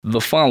The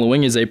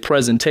following is a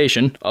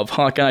presentation of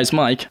Hawkeyes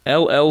Mike,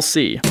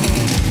 LLC.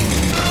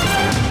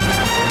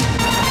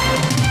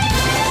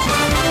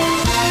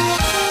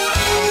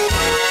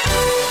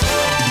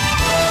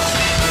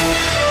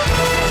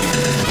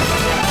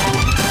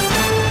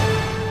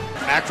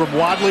 Back from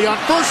Wadley on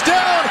first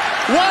down.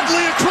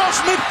 Wadley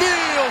across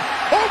midfield.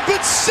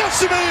 Open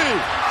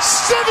sesame.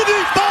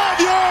 75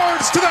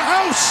 yards to the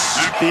house.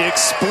 The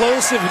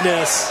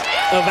explosiveness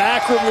of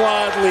Akrum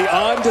Wadley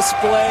on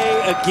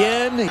display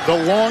again.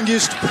 The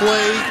longest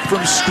play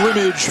from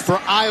scrimmage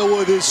for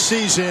Iowa this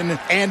season.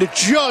 And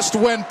just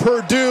when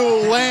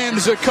Purdue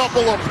lands a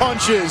couple of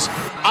punches,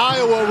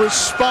 Iowa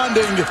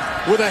responding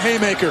with a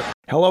haymaker.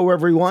 Hello,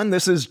 everyone.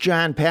 This is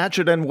John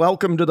Patchett, and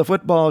welcome to the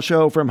football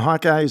show from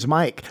Hawkeyes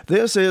Mike.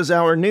 This is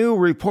our new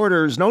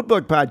Reporter's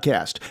Notebook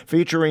podcast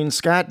featuring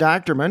Scott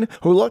Dochterman,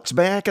 who looks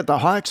back at the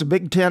Hawks'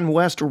 Big Ten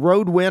West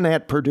road win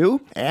at Purdue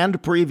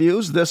and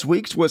previews this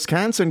week's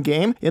Wisconsin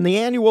game in the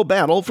annual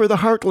battle for the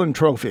Heartland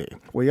Trophy.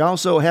 We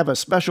also have a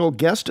special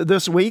guest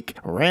this week,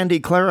 Randy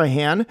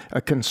Clarahan,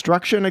 a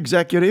construction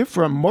executive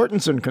from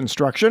Mortensen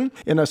Construction,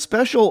 in a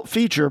special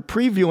feature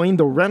previewing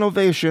the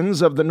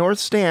renovations of the North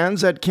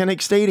Stands at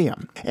Kinnick Stadium.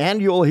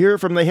 And you'll hear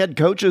from the head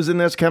coaches in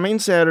this coming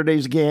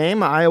Saturday's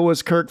game,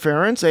 Iowa's Kirk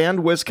Ferentz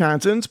and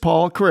Wisconsin's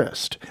Paul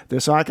Chryst.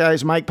 This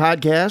Hawkeyes Mike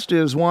podcast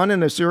is one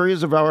in a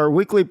series of our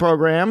weekly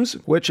programs,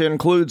 which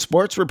include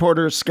sports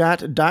reporters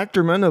Scott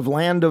Dochterman of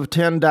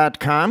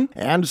LandOf10.com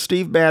and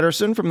Steve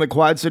Batterson from the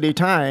Quad City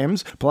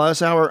Times,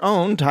 plus our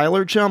own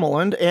Tyler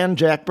Chummeland and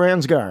Jack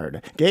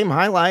Bransgard. Game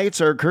highlights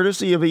are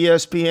courtesy of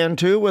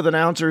ESPN2 with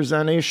announcers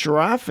Anish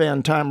Sharaf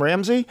and Tom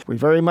Ramsey. We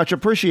very much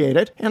appreciate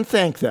it and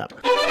thank them.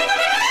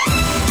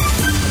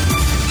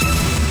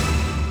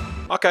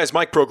 Hawkeyes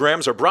Mike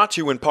programs are brought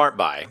to you in part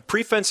by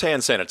Prefense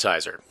Hand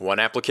Sanitizer. One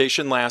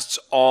application lasts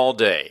all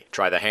day.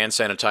 Try the hand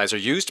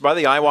sanitizer used by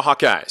the Iowa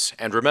Hawkeyes.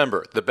 And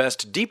remember, the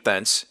best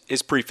defense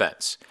is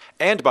Prefense.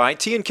 And by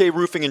T&K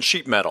Roofing and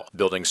Sheet Metal,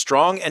 building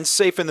strong and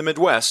safe in the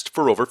Midwest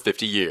for over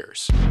 50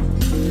 years.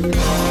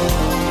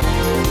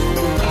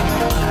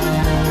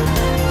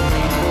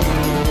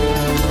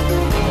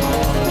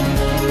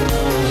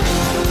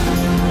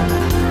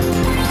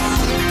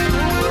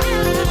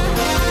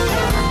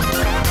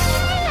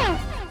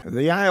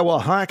 The Iowa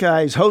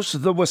Hawkeyes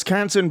host the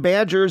Wisconsin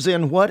Badgers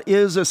in what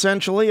is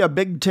essentially a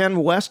Big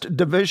Ten West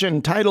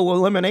Division title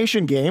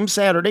elimination game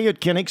Saturday at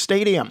Kinnick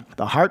Stadium.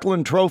 The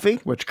Heartland Trophy,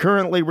 which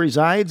currently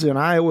resides in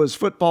Iowa's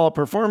Football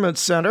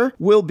Performance Center,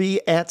 will be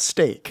at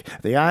stake.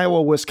 The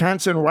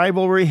Iowa-Wisconsin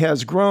rivalry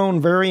has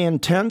grown very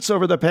intense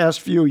over the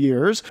past few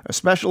years,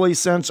 especially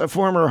since a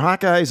former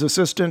Hawkeyes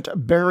assistant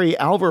Barry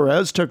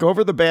Alvarez took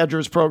over the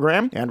Badgers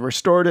program and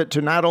restored it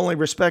to not only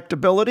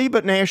respectability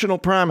but national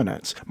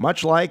prominence,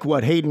 much like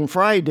what Hayden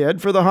Fry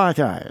did for the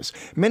Hawkeyes.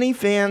 Many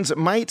fans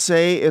might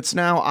say it's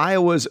now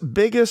Iowa's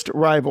biggest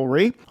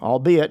rivalry,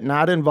 albeit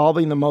not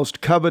involving the most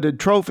coveted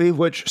trophy,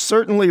 which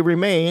certainly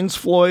remains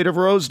Floyd of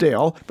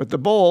Rosedale, but the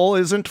bowl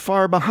isn't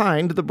far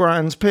behind the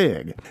Bronze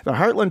Pig. The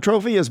Heartland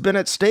Trophy has been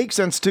at stake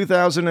since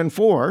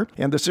 2004,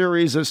 and the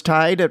series is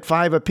tied at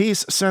 5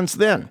 apiece since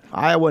then.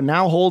 Iowa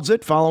now holds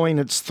it following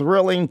its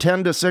thrilling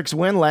 10-6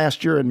 win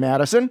last year in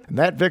Madison.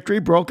 That victory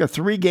broke a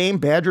 3-game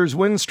Badgers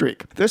win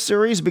streak. This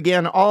series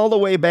began all the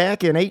way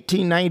back in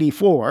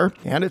 1894,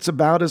 and it's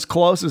about as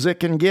close as it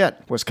can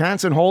get.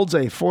 Wisconsin holds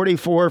a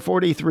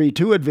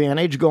 44-43-2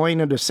 advantage going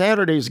into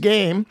Saturday's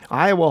game.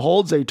 Iowa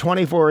holds a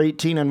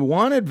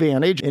 24-18-1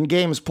 advantage in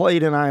games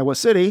played in Iowa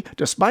City,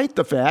 despite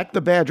the fact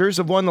the Badgers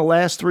have won the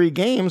last 3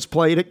 games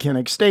played at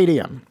Kinnick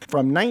Stadium.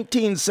 From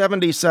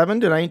 1977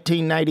 to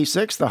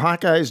 1996, the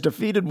Hawkeyes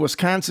defeated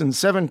Wisconsin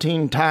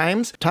 17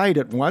 times, tied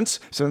it once.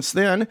 Since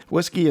then,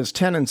 Whiskey is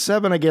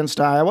 10-7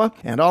 against Iowa,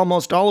 and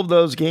almost all of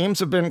those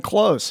games have been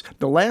close.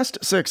 The last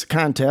 6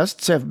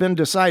 contests have been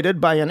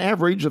decided by an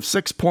average of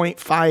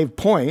 6.5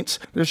 points.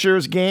 This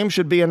year's game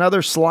should be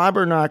another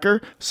slobber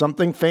knocker,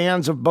 something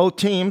fans of both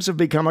teams have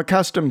become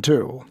accustomed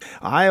to.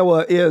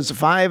 Iowa is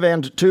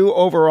 5-2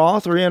 overall,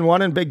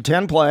 3-1 in Big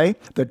Ten play.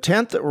 The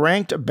 10th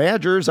ranked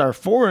Badgers are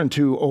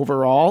 4-2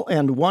 overall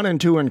and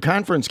 1-2 in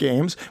conference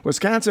games.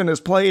 Wisconsin has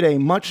played a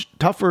much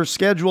tougher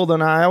schedule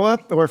than Iowa,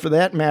 or for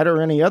that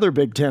matter, any other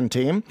Big Ten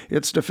team.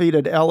 It's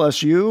defeated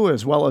LSU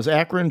as well as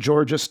Akron,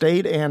 Georgia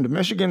State, and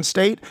Michigan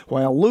State,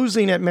 while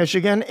losing at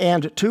Michigan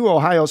and to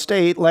Ohio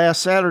State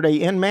last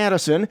Saturday in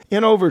Madison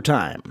in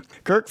overtime.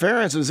 Kirk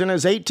Ferentz is in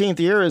his 18th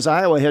year as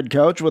Iowa head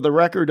coach with a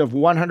record of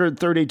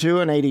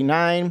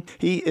 132-89.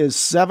 He is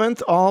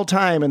 7th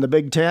all-time in the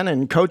Big Ten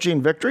in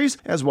coaching victories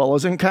as well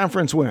as in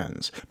conference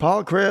wins.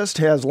 Paul Chryst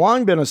has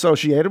long been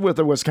associated with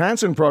the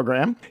Wisconsin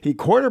program. He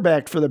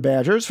quarterbacked for the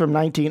Badgers from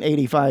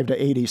 1985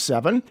 to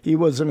 87. He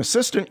was an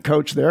assistant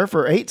coach there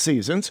for 8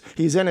 seasons.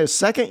 He's in his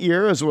 2nd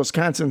year as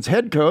Wisconsin's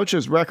head coach.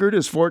 His record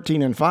is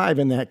 14-5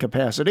 in that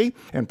capacity,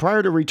 and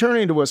prior to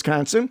returning to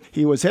Wisconsin,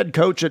 he was head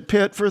coach at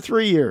Pitt for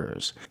 3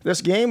 years. This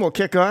game will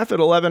kick off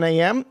at 11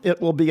 a.m. It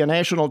will be a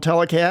national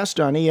telecast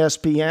on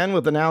ESPN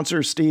with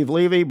announcers Steve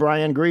Levy,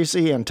 Brian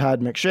Greasy, and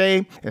Todd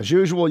McShay. As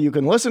usual, you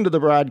can listen to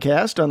the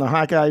broadcast on the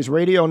Hawkeyes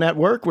radio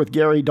network with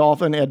Gary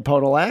Dolphin, Ed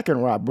Podolak,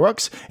 and Rob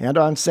Brooks, and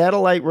on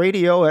satellite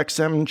radio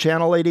XM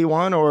Channel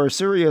 81 or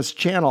Sirius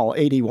Channel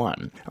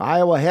 81.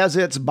 Iowa has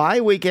its bye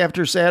week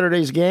after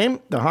Saturday's game.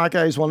 The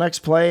Hawkeyes will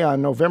next play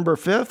on November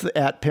 5th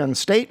at Penn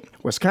State.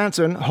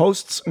 Wisconsin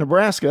hosts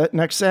Nebraska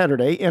next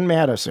Saturday in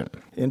Madison.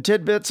 In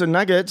tidbits and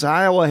nuggets,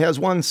 Iowa has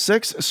won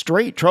 6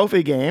 straight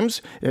trophy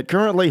games. It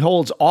currently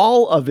holds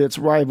all of its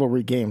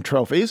rivalry game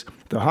trophies.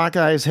 The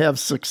Hawkeyes have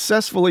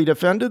successfully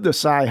defended the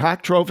Cy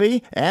Hawk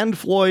Trophy and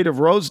Floyd of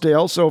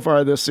Rosedale so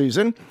far this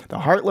season. The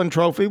Heartland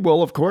Trophy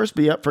will, of course,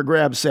 be up for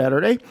grabs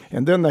Saturday,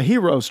 and then the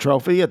Heroes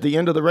Trophy at the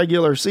end of the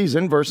regular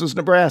season versus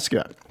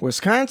Nebraska.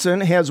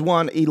 Wisconsin has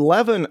won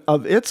 11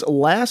 of its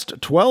last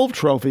 12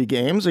 trophy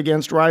games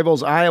against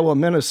rivals Iowa,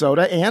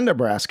 Minnesota, and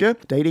Nebraska,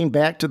 dating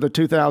back to the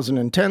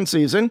 2010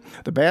 season.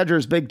 The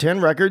Badgers' Big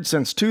Ten record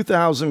since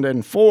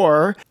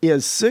 2004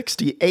 is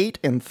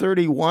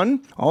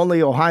 68-31.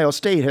 Only Ohio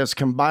State has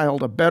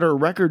compiled a better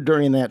record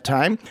during that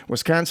time.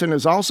 Wisconsin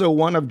is also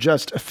one of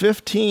just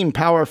 15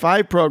 Power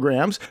 5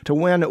 programs to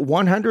win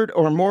 100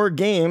 or more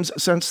games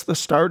since the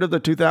start of the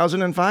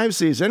 2005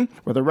 season,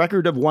 with a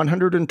record of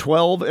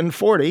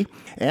 112-40,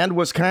 and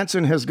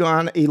Wisconsin has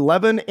gone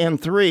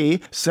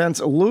 11-3 since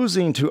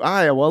losing to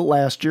Iowa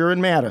last year in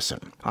Madison.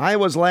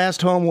 Iowa's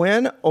last home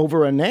win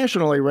over a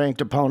nationally ranked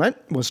opponent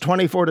was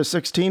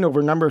 24-16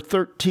 over number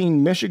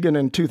 13 Michigan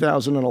in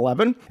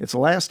 2011. Its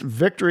last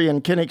victory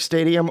in Kinnick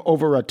Stadium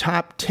over a top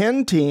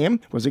 10 team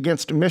was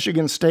against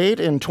Michigan State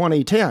in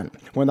 2010.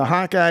 When the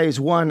Hawkeyes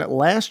won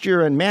last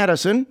year in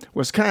Madison,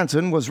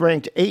 Wisconsin was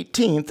ranked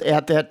 18th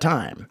at that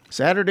time.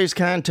 Saturday's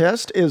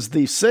contest is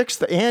the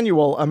 6th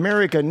annual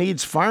America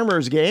Needs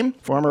Farmers game.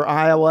 Former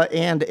Iowa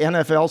and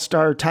NFL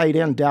star tight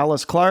end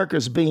Dallas Clark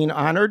is being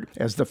honored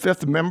as the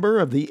 5th member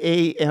of the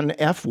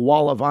ANF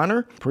Wall of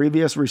Honor.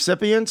 Previous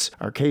recipients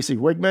are Casey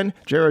Wigman,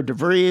 Jared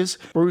DeVries,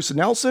 Bruce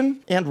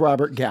Nelson, and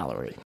Robert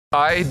Gallery.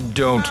 I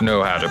don't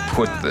know how to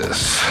put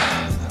this,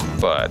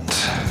 but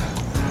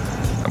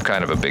I'm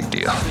kind of a big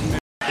deal.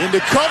 Into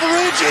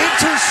coverage,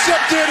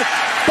 intercepted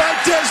by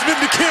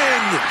Desmond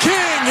King.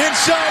 King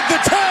inside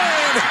the 10,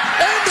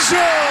 end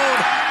zone,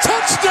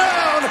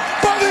 touchdown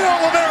by the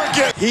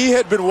All-American. He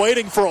had been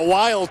waiting for a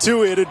while,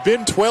 too. It had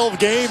been 12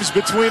 games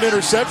between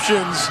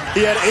interceptions.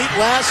 He had 8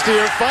 last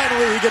year.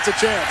 Finally, he gets a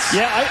chance.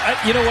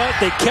 Yeah, you know what?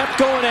 They kept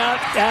going out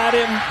at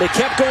him. They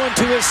kept going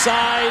to his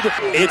side.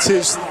 It's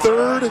his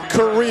 3rd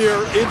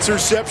career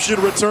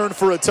interception return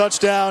for a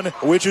touchdown,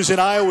 which is an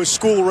Iowa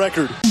school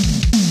record.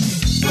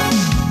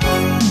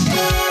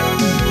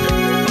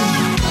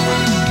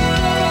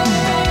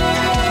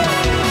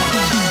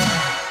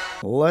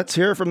 Let's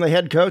hear from the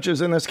head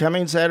coaches in this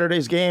coming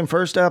Saturday's game.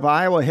 First up,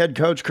 Iowa head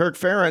coach Kirk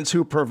Ferentz,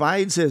 who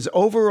provides his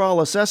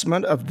overall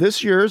assessment of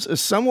this year's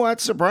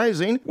somewhat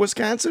surprising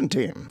Wisconsin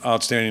team.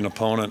 Outstanding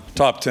opponent,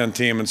 top 10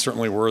 team, and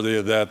certainly worthy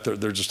of that.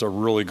 They're just a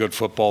really good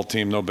football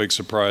team. No big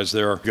surprise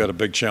there. We've got a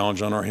big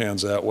challenge on our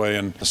hands that way.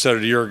 And I said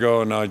it a year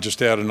ago, and I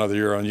just add another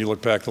year on. You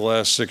look back the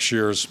last 6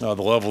 years, the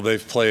level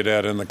they've played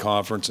at in the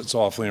conference, it's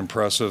awfully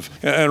impressive.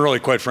 And really,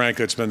 quite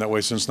frankly, it's been that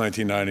way since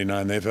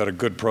 1999. They've had a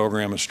good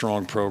program, a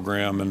strong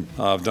program, and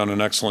have done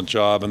an excellent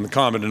job. And the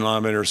common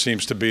denominator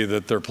seems to be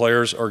that their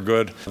players are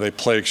good. They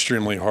play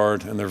extremely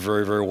hard, and they're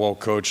very, very well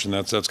coached, and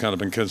that's kind of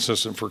been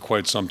consistent for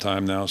quite some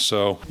time now.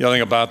 So the other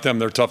thing about them,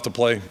 they're tough to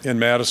play in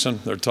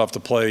Madison. They're tough to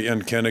play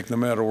in Kinnick. No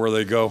matter where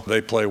they go,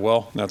 they play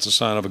well. That's a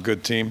sign of a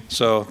good team.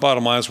 So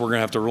bottom line is we're going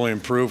to have to really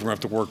improve. We're going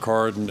to have to work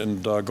hard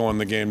and go in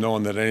the game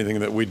knowing that anything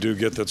that we do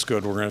get that's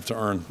good, we're going to have to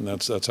earn, and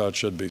that's how it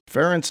should be.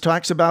 Ferentz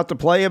talks about the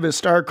play of his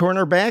star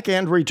cornerback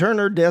and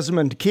returner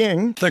Desmond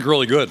King. I think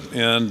really good.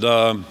 And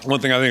one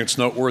thing I think it's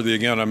noteworthy,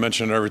 again, I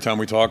mention it every time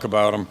we talk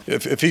about him,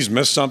 if he's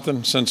missed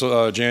something since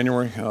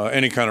January,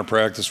 any kind of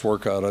practice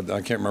workout,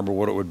 I can't remember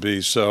what it would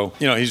be. So,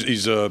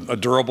 he's a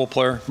durable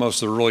player.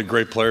 Most of the really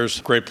great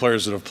players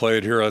that have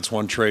played here, that's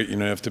one trait, you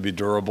have to be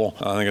durable.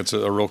 I think it's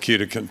a real key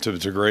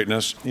to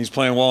greatness. He's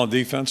playing well on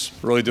defense,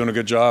 really doing a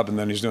good job, and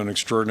then he's doing an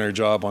extraordinary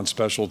job on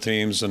special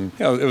teams. And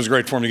it was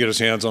great for him to get his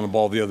hands on the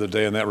ball the other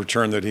day, and that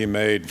return that he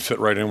made fit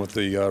right in with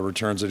the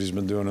returns that he's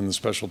been doing in the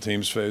special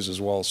teams phase as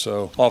well.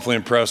 So awfully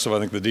impressive. I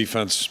think the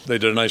defense, they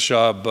did a nice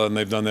job, and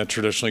they've done that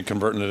traditionally,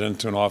 converting it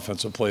into an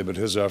offensive play, but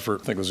his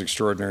effort, I think, was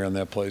extraordinary on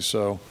that play.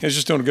 So he's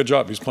just doing a good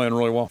job. He's playing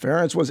really well.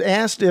 Ferentz was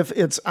asked if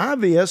it's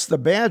obvious the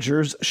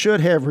Badgers should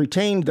have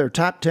retained their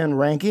top 10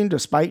 ranking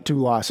despite 2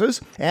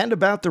 losses, and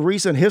about the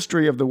recent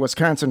history of the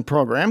Wisconsin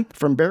program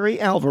from Barry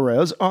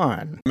Alvarez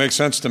on. Makes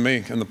sense to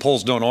me, and the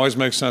polls don't always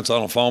make sense. I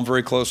don't follow them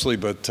very closely,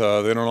 but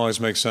they don't always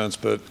make sense.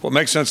 But But what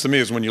makes sense to me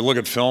is when you look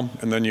at film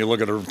and then you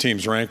look at a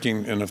team's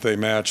ranking, and if they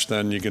match,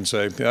 then you can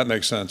say, yeah, that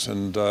makes sense.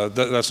 And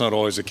that's not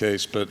always the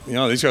case. But,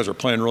 these guys are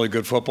playing really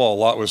good football. A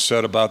lot was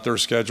said about their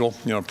schedule,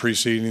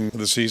 preceding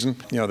the season.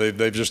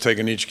 They've just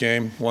taken each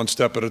game one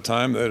step at a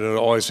time. It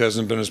always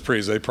hasn't been as pretty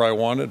as they probably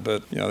wanted,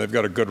 but, they've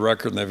got a good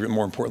record, and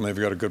more importantly,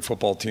 they've got a good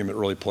football team that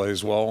really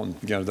plays well. And,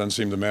 again, it doesn't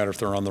seem to matter if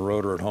they're on the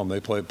road or at home. They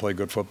play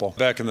good football.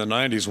 Back in the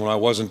 90s, when I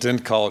wasn't in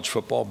college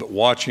football, but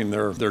watching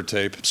their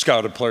tape,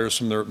 scouted players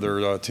from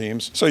their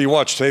teams. So you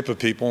watch tape of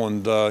people,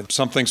 and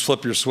some things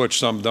flip your switch,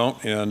 some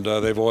don't. And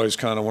they've always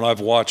when I've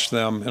watched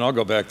them, and I'll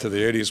go back to the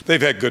 80s,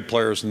 they've had good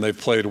players, and they've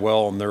played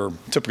well, and they're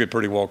typically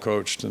pretty well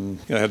coached. And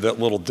had that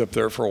little dip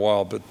there for a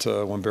while, but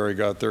when Barry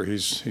got there,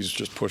 he's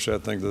just pushed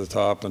that thing to the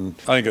top. And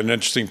I think an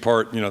interesting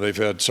part, they've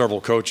had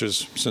several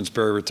coaches since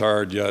Barry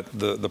retired, yet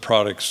the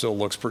product still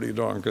looks pretty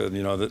darn good.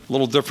 A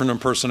little different in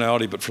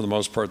personality, but for the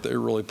most part, they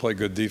really play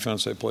good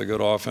defense. They play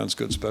good offense,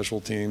 good special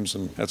teams,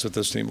 and that's what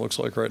this team looks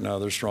like right now.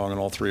 They're strong in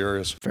all three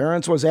areas.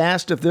 Ferentz was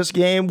asked if this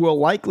game will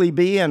likely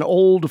be an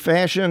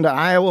old-fashioned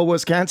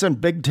Iowa-Wisconsin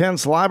Big Ten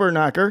slobber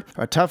knocker,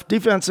 a tough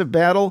defensive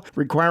battle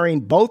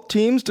requiring both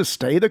teams to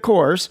stay the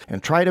course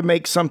and try to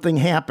make something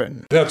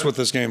happen. That's what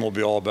this game will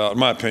be all about, in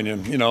my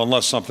opinion,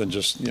 unless something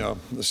just,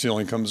 the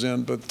ceiling comes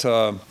in. But,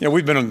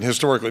 we've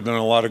historically been in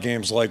a lot of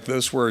games like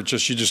this where you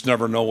just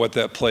never know what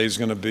that play is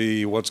going to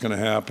be, what's going to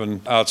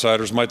happen.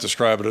 Outsiders might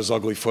describe it as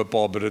ugly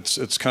football, but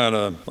it's kind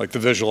of like the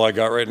visual I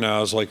got right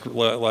now is like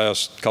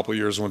last couple of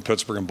years when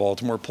Pittsburgh and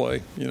Baltimore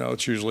play.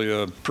 It's usually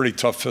a pretty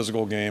tough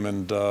physical game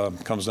and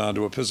comes down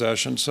to a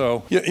possession.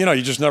 So,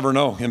 you just never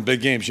know. In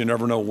big games, you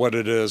never know what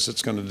it is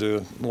it's going to do.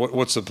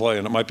 What's the play?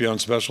 And it might be on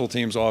special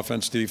teams,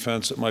 offense,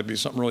 defense. It might be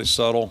something really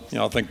subtle.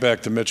 I'll think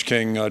back to Mitch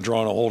King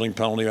drawing a holding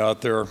penalty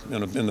out there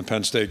in the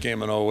Penn State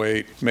game in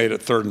 2008. Made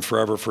it 3rd and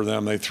forever for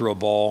them. They threw a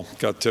ball,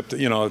 got tipped.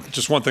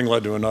 Just one thing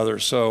led to another.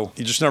 So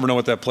you just never know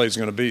what that play is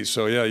going to be.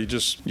 So, yeah,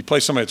 you play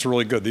somebody that's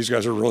really good. These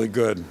guys are really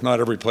good. Not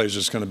every play is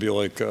just going to be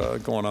like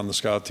going on the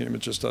scout team. It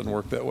just doesn't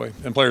work that way.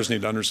 And players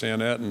need to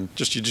understand that. And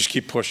you just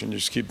keep pushing. You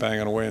just keep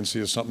banging away and see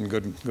if something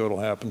good will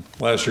happen.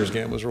 Last year's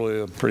game was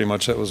really pretty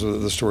much that was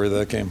the story of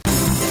that game.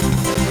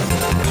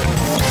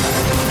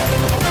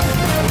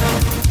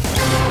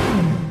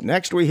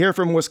 Next, we hear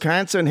from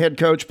Wisconsin head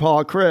coach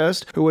Paul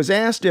Chryst, who was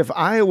asked if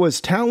Iowa's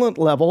talent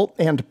level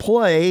and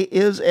play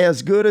is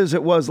as good as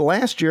it was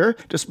last year,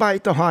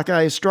 despite the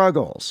Hawkeyes'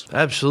 struggles.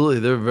 Absolutely.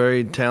 They're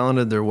very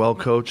talented. They're well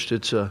coached.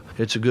 It's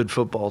a good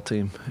football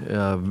team.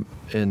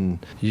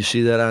 And you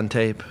see that on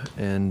tape.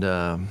 And,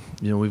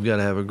 we've got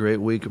to have a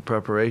great week of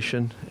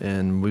preparation,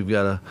 and we've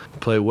got to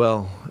play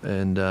well.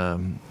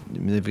 And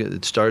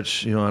it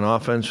starts, on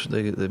offense.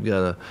 They've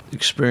got an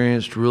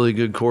experienced, really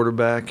good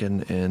quarterback,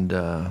 and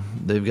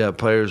they've got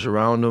players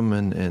around them,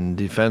 and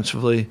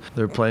defensively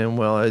they're playing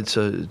well. It's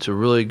a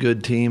really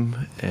good team,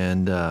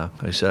 and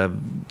like I said,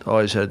 I've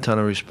always had a ton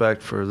of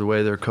respect for the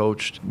way they're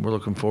coached. We're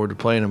looking forward to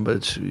playing them, but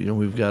it's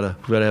we've got to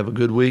have a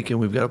good week, and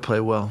we've got to play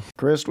well.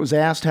 Chryst was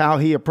asked how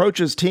he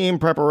approaches team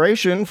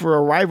preparation for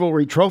a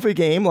rivalry trophy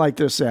game like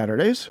this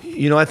Saturday's.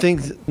 I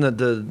think that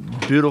the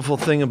beautiful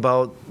thing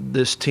about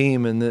this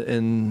team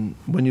and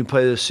when you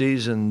play this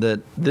season, that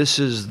this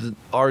is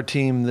our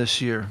team this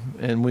year,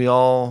 and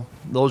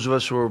those of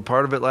us who were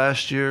part of it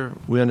last year,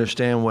 we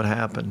understand what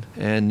happened.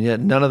 And yet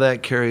none of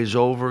that carries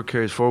forward.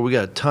 We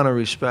got a ton of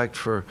respect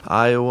for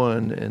Iowa,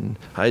 and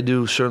I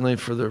do certainly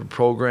for their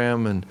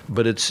program.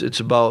 But it's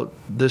about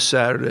this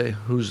Saturday,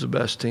 who's the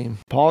best team.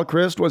 Paul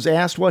Chryst was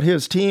asked what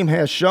his team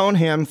has shown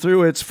him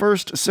through its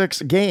first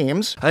 6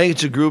 games. I think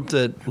it's a group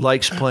that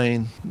likes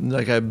playing,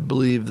 like I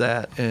believe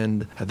that.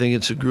 And I think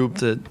it's a group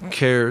that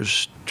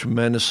cares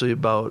tremendously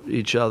about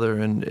each other,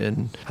 and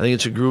I think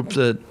it's a group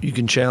that you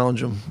can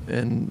challenge them,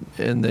 and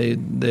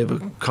they have a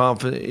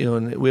confidence,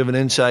 and we have an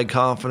inside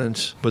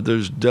confidence, but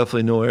there's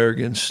definitely no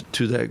arrogance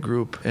to that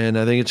group. And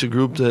I think it's a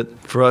group that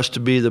for us to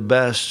be the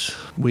best,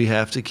 we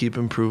have to keep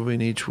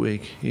improving each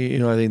week.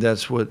 I think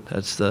that's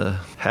the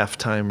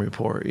halftime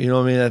report.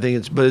 I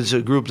think it's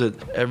a group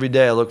that every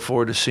day I look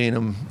forward to seeing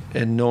them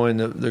and knowing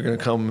that they're going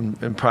to come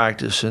and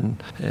practice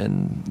and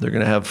they're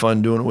going to have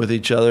fun doing it with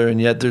each other, and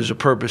yet there's a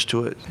purpose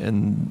to it,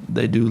 and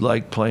they do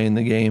like playing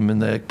the game, and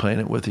they like playing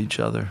it with each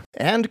other.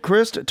 And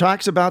Chryst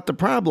talks about the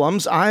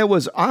problems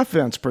Iowa's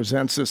offense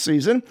presents this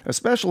season,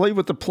 especially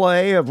with the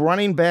play of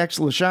running backs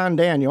LaShawn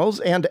Daniels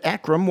and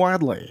Akrum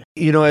Wadley.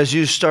 As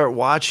you start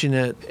watching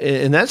it,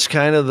 and that's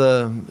kind of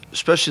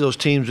especially those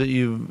teams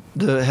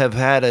that have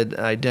had an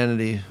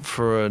identity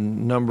for a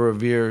number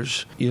of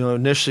years.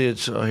 Initially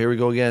it's, here we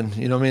go again.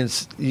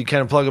 It's, you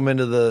kind of plug them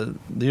into the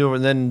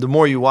and then the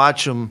more you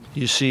watch them,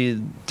 you see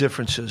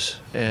differences.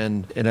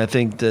 And I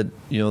think that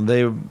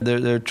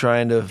they're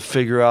trying to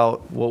figure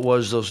out what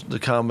was the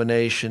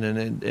combination,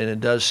 and it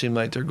does seem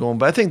like they're going.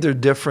 But I think they're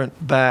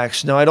different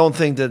backs. Now, I don't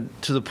think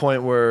that to the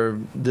point where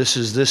this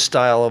is this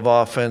style of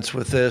offense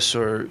with this,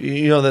 or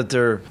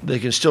that they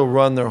can still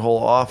run their whole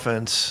whole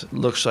offense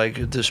looks like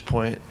at this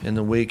point in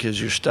the week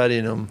as you're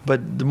studying them.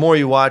 But the more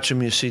you watch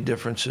them, you see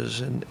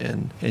differences.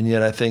 And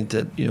yet I think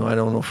that, I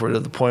don't know if we're to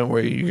the point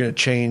where you're going to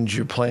change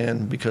your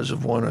plan because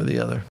of one or the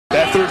other.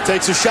 Beathard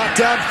takes a shot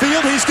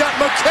downfield. He's got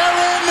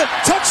McCarron.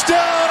 Touchdown,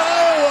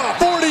 Iowa.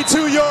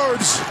 42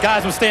 yards.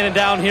 Guys was standing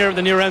down here in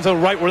the near end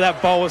zone right where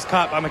that ball was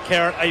caught by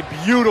McCarron. A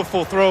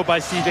beautiful throw by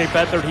C.J.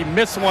 Beathard. He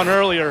missed one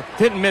earlier.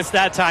 Didn't miss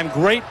that time.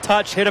 Great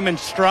touch. Hit him in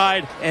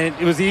stride. And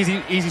it was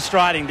easy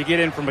striding to get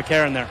in from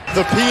McCarron there.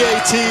 The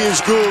PAT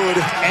is good,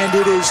 and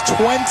it is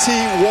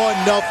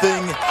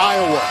 21-0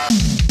 Iowa.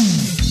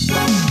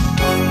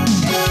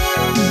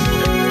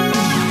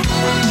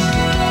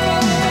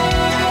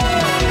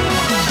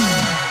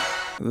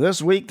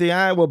 This week, the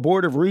Iowa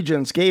Board of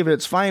Regents gave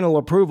its final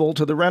approval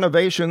to the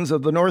renovations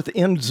of the North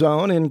End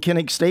Zone in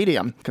Kinnick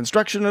Stadium.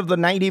 Construction of the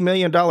 $90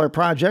 million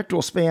project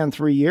will span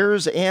 3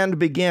 years and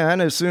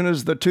begin as soon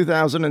as the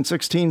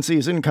 2016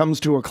 season comes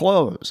to a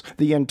close.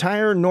 The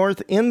entire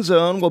North End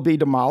Zone will be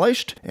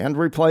demolished and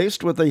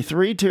replaced with a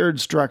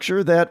 3-tiered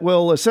structure that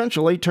will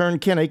essentially turn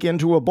Kinnick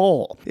into a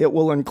bowl. It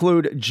will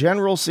include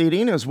general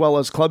seating as well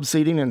as club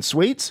seating and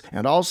suites,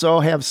 and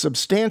also have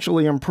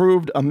substantially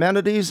improved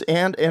amenities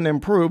and an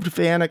improved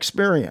fan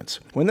experience.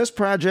 When this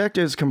project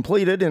is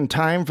completed in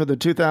time for the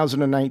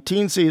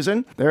 2019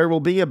 season, there will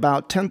be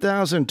about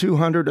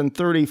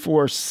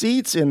 10,234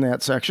 seats in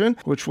that section,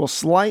 which will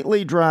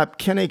slightly drop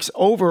Kinnick's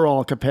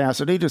overall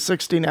capacity to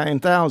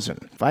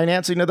 69,000.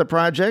 Financing of the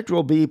project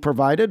will be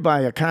provided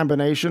by a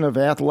combination of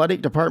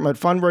athletic department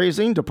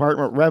fundraising,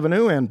 department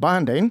revenue, and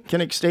bonding.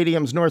 Kinnick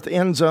Stadium's North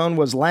End Zone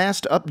was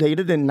last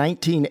updated in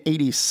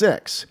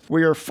 1986.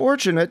 We are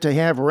fortunate to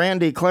have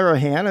Randy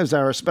Clarahan as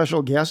our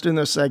special guest in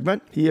this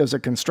segment. He is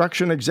a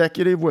construction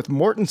executive with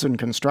Mortensen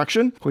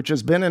Construction, which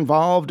has been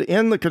involved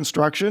in the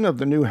construction of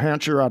the New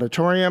Hampshire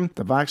Auditorium,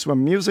 the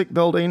Voxman Music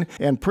Building,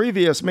 and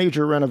previous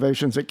major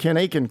renovations at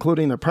Kinnick,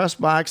 including the press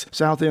box,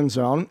 South End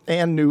Zone,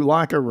 and new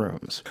locker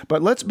rooms.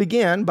 But let's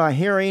begin by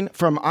hearing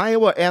from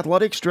Iowa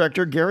Athletics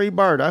Director Gary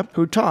Barta,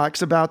 who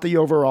talks about the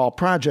overall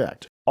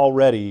project.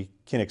 Already,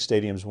 Kinnick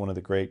Stadium is one of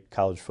the great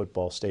college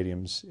football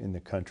stadiums in the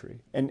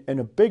country. And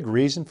a big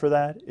reason for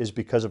that is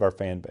because of our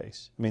fan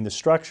base. I mean, the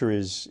structure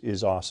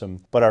is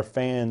awesome, but our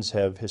fans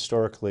have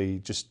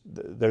historically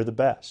they're the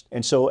best.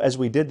 And so as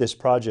we did this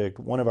project,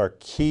 one of our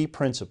key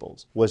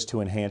principles was to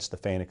enhance the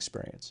fan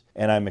experience.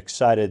 And I'm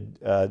excited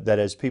that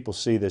as people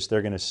see this,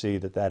 they're going to see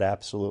that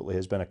absolutely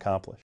has been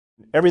accomplished.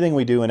 Everything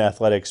we do in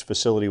athletics,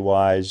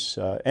 facility-wise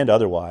and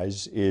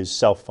otherwise, is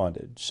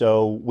self-funded.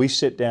 So we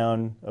sit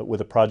down with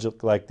a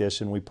project like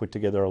this and we put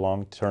together a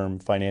long-term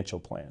financial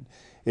plan.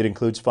 It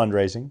includes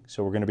fundraising,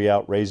 so we're going to be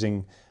out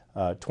raising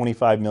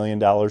 $25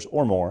 million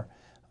or more.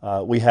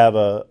 We have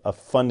a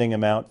funding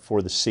amount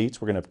for the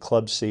seats. We're going to have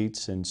club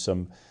seats and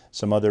some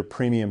other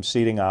premium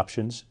seating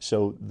options.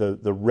 So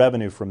the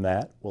revenue from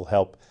that will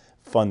help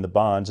fund the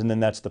bonds, and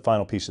then that's the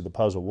final piece of the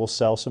puzzle. We'll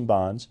sell some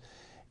bonds,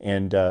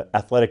 and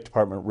athletic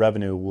department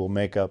revenue will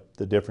make up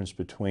the difference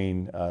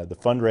between the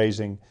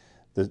fundraising,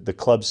 the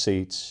club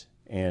seats,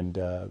 and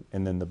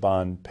then the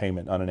bond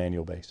payment on an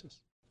annual basis.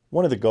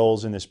 One of the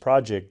goals in this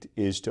project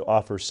is to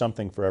offer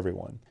something for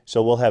everyone.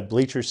 So we'll have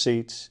bleacher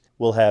seats,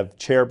 we'll have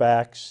chair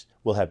backs,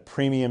 we'll have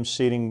premium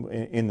seating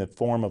in the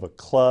form of a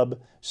club,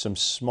 some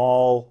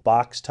small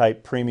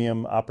box-type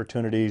premium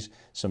opportunities,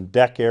 some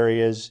deck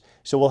areas.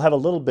 So we'll have a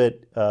little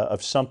bit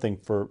of something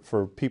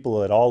for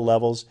people at all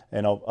levels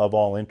and of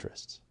all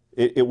interests.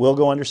 It will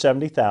go under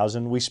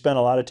 70,000. We spent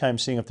a lot of time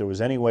seeing if there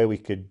was any way we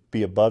could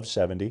be above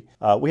 70.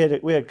 We had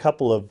a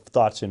couple of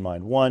thoughts in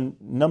mind.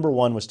 Number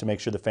one was to make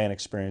sure the fan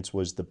experience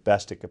was the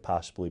best it could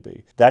possibly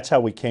be. That's how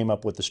we came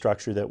up with the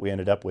structure that we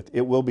ended up with.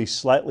 It will be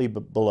slightly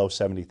below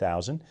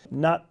 70,000,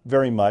 not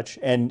very much.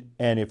 And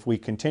if we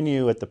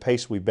continue at the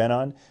pace we've been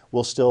on,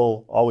 we'll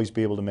still always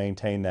be able to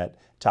maintain that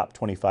top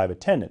 25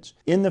 attendance.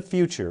 In the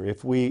future,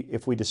 if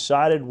we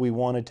decided we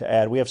wanted to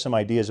add, we have some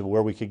ideas of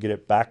where we could get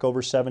it back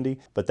over 70,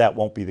 but that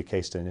won't be the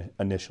case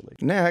initially.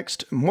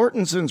 Next,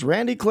 Mortensen's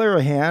Randy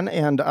Clarahan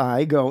and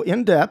I go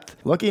in depth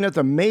looking at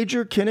the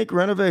major Kinnick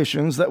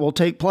renovations that will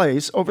take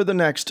place over the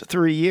next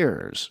 3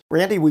 years.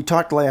 Randy, we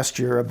talked last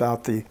year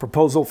about the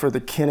proposal for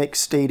the Kinnick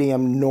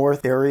Stadium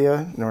North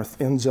area,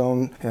 North End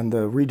Zone, and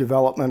the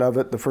redevelopment of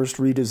it, the first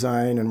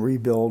redesign and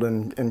rebuild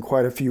in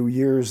quite a few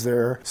years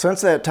there.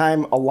 Since that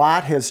time, a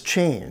lot has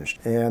changed,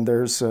 and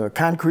there's a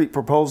concrete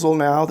proposal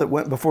now that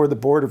went before the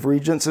Board of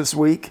Regents this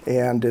week,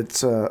 and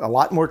it's a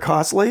lot more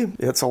costly.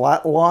 It's a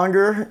lot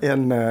longer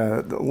in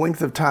the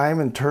length of time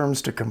in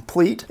terms to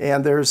complete,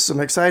 and there's some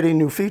exciting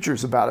new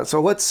features about it.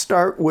 So let's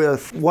start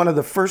with one of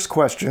the first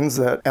questions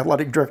that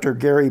Athletic Director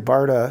Gary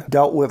Barta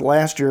dealt with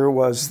last year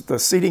was the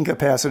seating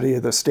capacity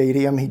of the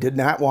stadium. He did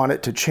not want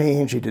it to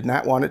change. He did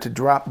not want it to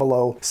drop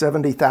below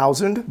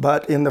 70,000,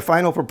 but in the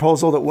final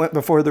proposal that went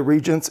before the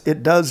Regents,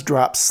 it does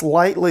drop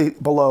slightly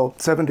below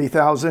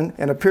 70,000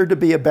 and appeared to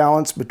be a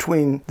balance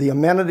between the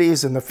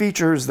amenities and the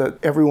features that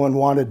everyone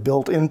wanted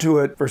built into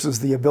it versus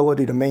the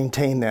ability to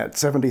maintain that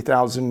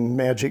 70,000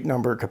 magic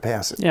number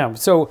capacity. Yeah,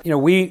 so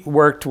we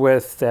worked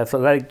with the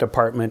athletic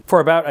department for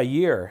about a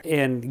year,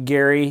 and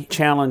Gary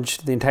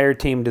challenged the entire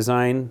team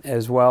design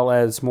as well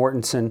as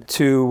Mortensen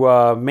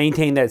to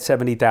maintain that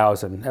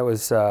 70,000. That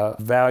was a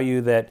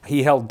value that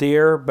he held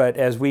dear, but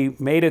as we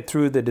made it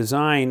through the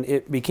design,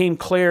 it became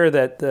clear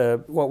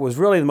that what was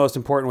really the most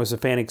important was the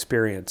fan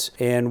experience.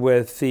 And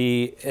with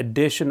the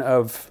addition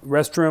of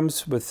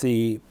restrooms, with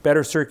the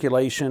better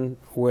circulation,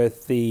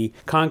 with the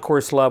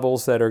concourse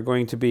levels that are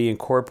going to be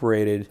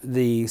incorporated,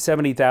 the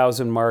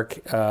 70,000 mark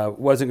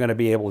wasn't going to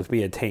be able to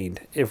be attained.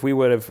 If we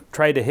would have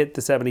tried to hit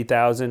the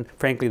 70,000,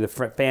 frankly, the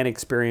fan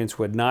experience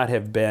would not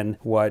have been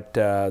what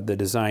the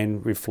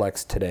design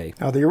reflects today.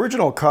 Now, the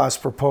original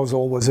cost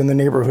proposal was in the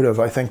neighborhood of,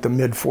 I think, the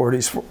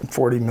mid-40s,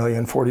 40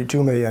 million,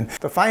 42 million.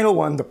 The final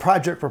one, the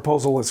project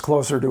proposal, is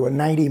closer to a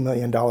 $90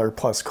 million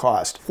plus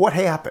cost. What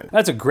happened?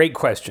 That's a great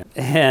question.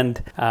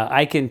 And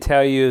I can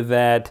tell you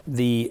that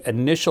the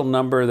initial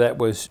number that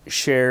was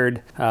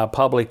shared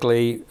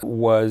publicly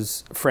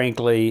was,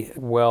 frankly,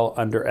 well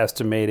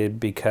underestimated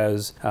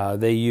because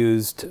they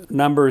used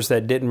numbers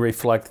that didn't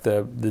reflect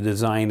the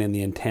design and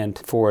the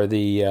intent for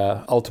the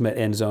ultimate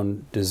end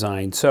zone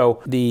design.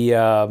 So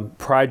the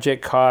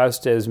project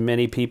cost, as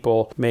many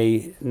people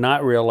may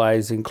not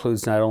realize,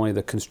 includes not only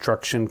the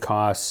construction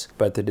costs,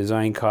 but the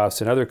design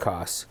costs and other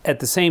costs. At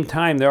the same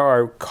time, there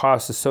are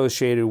costs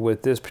associated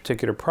with this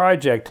particular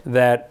project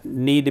that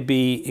need to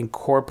be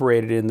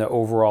incorporated in the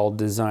overall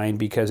design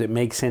because it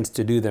makes sense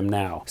to do them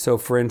now. So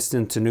for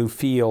instance, a new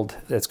field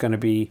that's going to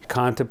be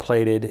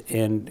contemplated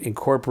and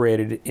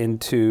incorporated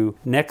into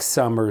next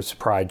summer's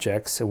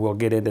projects, and we'll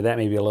get into that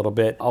maybe a little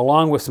bit,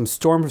 along with some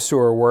storm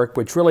sewer work,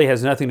 which really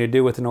has nothing to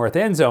do with the north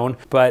end zone,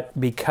 but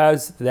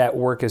because that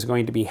work is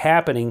going to be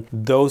happening,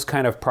 those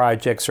kind of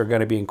projects are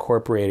going to be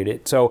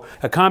incorporated. So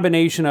a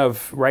combination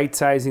of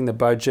right-sizing the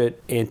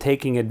budget and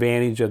taking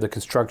advantage of the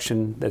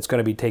construction that's going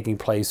to be taking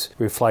place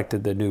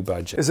reflected the new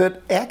budget. Is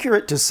it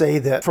accurate to say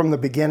that from the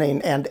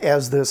beginning, and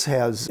as this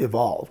has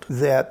evolved,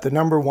 that the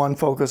number one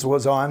focus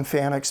was on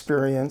fan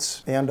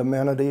experience and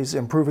amenities,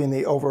 improving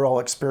the overall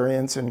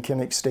experience in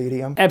Kinnick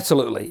Stadium?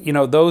 Absolutely.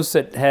 Those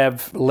that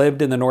have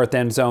lived in the north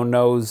end zone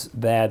knows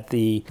that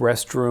the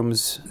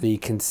restrooms, the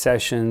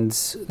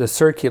concessions, the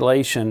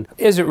circulation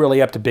isn't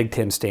really up to Big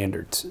Ten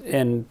standards.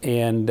 And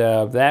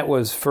that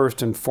was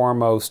first and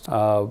foremost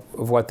of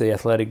what the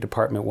athletic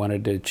department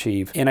wanted to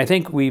achieve. And I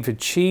think we've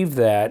achieved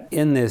that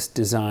in this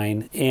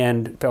design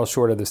and fell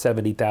short of the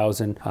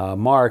 70,000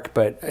 mark,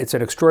 but it's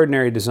an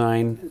extraordinary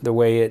design the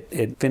way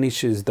it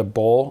finishes the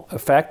bowl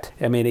effect.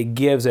 I mean, it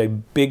gives a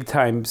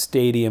big-time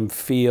stadium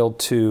feel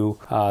to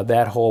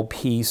that whole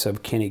piece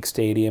of Kinnick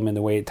Stadium and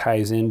the way it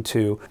ties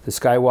into the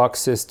skywalk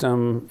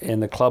system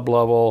and the club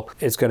level.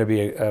 It's going to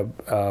be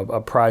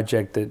a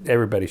project that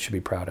everybody should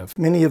be proud of.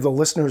 Many of the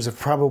listeners have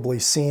probably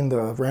seen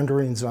the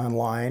renderings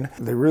online.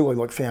 They really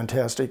look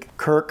fantastic.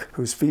 Kirk,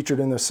 who's featured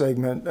in this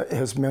segment,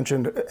 has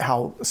mentioned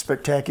how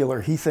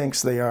spectacular he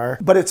thinks they are.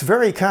 But it's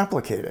very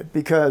complicated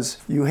because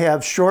you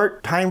have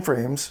short time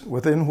frames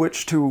within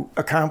which to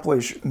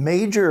accomplish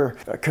major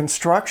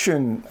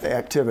construction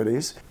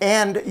activities,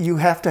 and you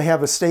have to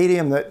have a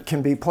stadium that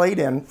can be played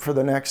in for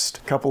the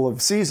next couple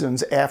of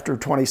seasons after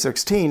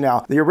 2016.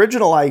 Now, the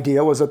original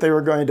idea was that they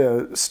were going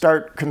to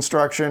start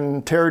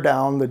construction, tear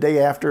down the day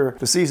after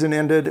the season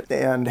ended,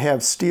 and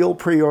have steel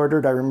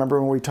pre-ordered, I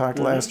remember when we talked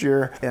last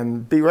year,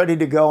 and be ready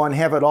to go and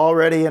have it all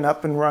ready and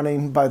up and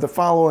running by the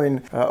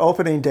following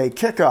opening day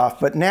kickoff.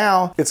 But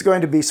now it's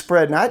going to be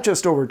spread not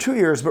just over 2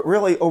 years, but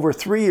really over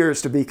 3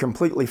 years to be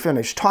completely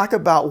finished. Talk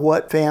about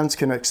what fans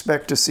can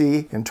expect to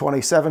see in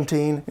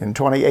 2017, in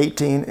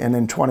 2018, and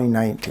in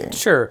 2019.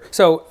 Sure.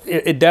 So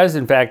it does,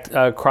 in fact,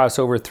 cross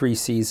over 3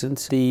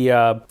 seasons.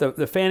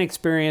 The fan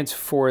experience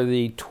for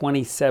the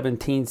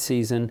 2017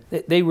 season,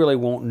 they really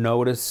won't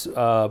notice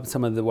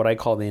some of what I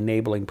call the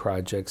enabling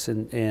projects,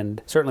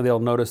 and certainly they'll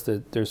notice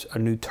that there's a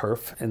new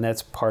turf, and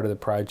that's part of the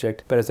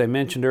project. But as I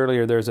mentioned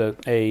earlier, there's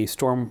a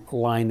storm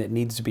line that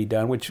needs to be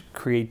done, which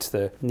creates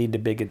the need to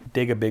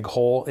dig a big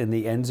hole in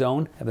the end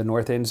zone, of the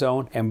north end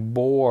zone, and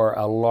bore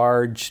a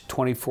large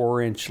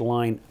 24-inch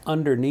line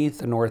underneath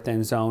the north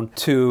end zone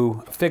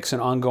to fix an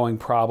ongoing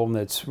problem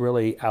that's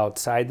really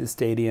outside the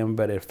stadium,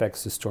 but it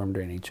affects the storm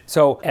drainage.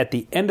 So at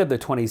the end of the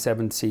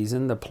 27th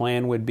season, the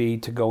plan would be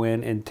to go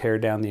in and tear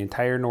down the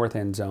entire north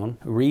end zone,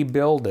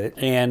 rebuild it,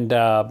 and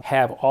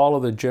have all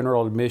of the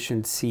general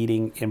admission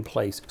seating in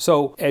place.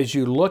 So as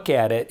you look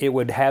at it, it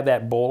would have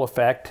that bowl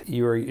effect.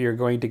 You're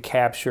going to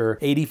capture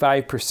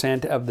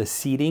 85% of the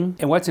seating.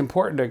 And what's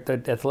important to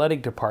the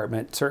athletic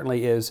department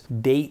certainly is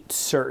date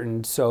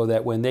certain, so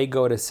that when they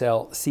go to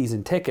sell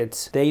season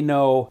tickets, they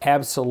know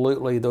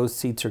absolutely those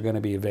seats are going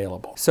to be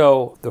available.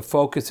 So the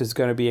focus is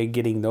going to be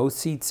getting those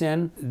seats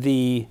in.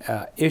 The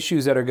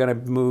issues that are going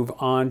to move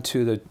on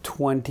to the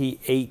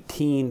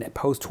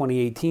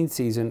post-2018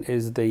 season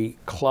is the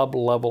club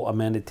level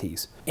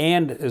amenities,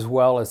 and as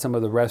well as some some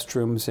of the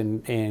restrooms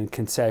and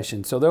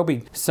concessions. So there'll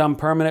be some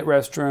permanent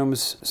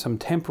restrooms, some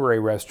temporary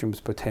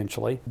restrooms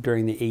potentially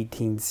during the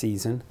 18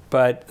 season.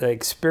 But the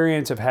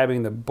experience of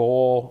having the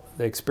bowl,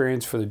 the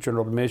experience for the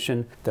general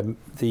admission,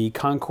 the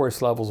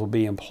concourse levels will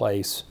be in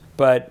place.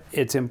 But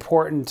it's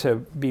important to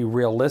be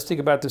realistic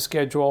about the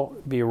schedule,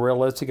 be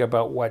realistic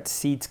about what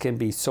seats can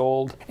be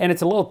sold. And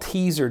it's a little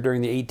teaser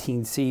during the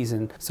 18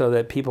 season so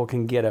that people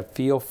can get a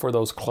feel for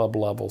those club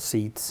level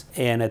seats.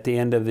 And at the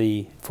end of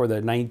for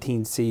the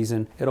 19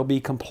 season, it'll be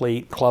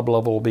complete, club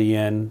level will be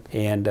in,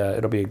 and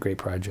it'll be a great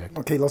project.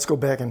 Okay, let's go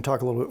back and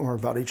talk a little bit more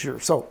about each year.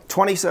 So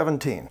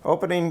 2017,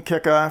 opening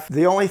kickoff.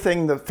 The only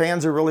thing the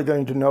fans are really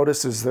going to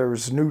notice is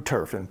there's new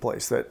turf in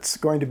place. That's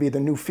going to be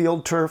the new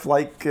field turf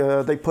like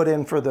they put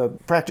in for the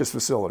practice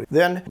facility.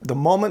 Then the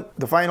moment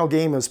the final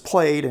game is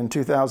played in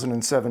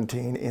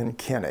 2017 in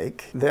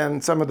Kinnick, then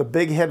some of the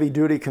big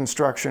heavy-duty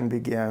construction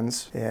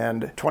begins,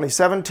 and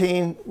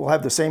 2017 will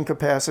have the same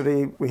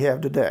capacity we have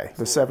today,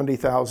 the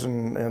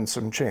 70,000 and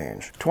some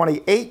change.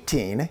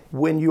 2018,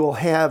 when you'll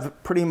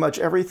have pretty much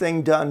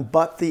everything done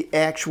but the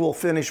actual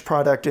finished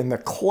product in the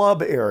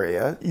club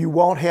area, you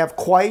won't have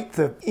quite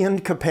the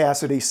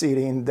in-capacity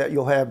seating that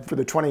you'll have for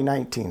the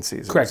 2019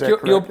 season. Correct.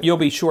 You'll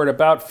be short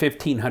about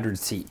 1,500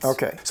 seats.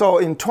 Okay. So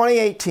in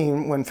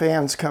 2018, when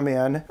fans come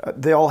in,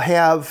 they will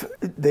have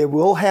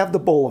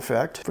the bowl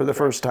effect for the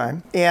first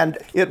time, and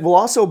it will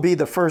also be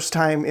the first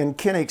time in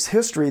Kinnick's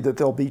history that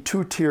there'll be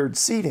two-tiered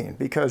seating,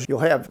 because you'll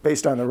have,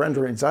 based on the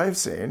renderings I've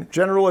seen,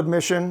 general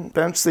admission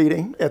bench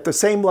seating at the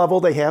same level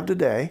they have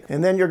today,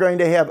 and then you're going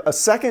to have a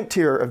second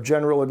tier of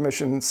general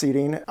admission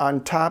seating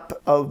on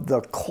top of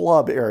the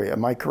club area.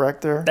 Am I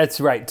correct there? That's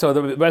right. So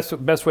the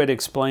best way to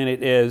explain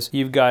it is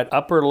you've got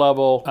upper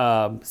level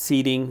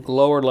seating,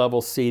 lower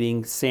level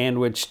seating,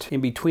 sandwiched. In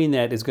between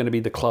that is going to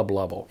be the club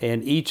level.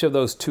 And each of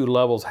those two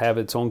levels have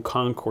its own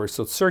concourse.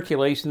 So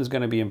circulation is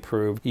going to be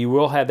improved. You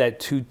will have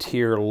that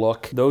two-tier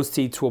look. Those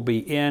seats will be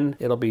in.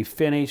 It'll be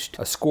finished.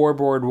 A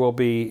scoreboard will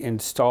be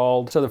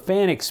installed. So the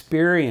fan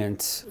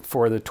experience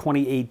for the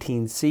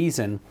 2018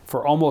 season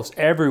for almost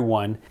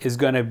everyone is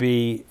going to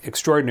be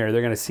extraordinary.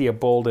 They're going to see a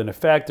bowl in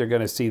effect. They're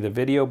going to see the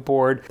video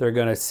board. They're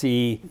going to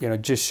see,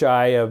 just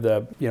shy of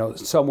the,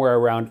 somewhere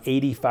around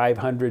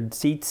 8,500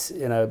 seats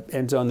in an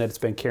end zone that's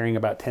been carrying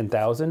about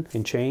 10,000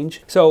 and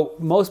change. So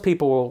most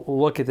people will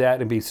look at that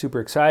and be super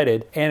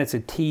excited. And it's a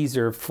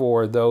teaser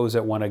for those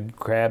that want to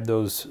grab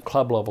those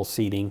club level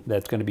seating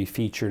that's going to be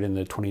featured in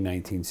the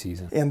 2019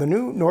 season. And the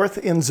new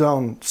north end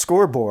zone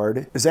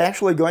scoreboard is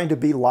actually going to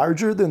be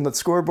larger than the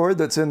scoreboard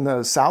that's in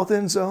the south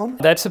end zone?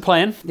 That's the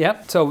plan.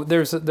 Yep. So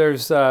there's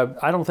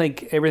I don't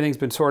think everything's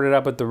been sorted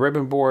out, but the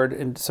ribbon board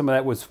and some of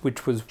that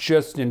which was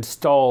just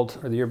installed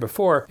the year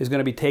before is going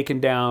to be taken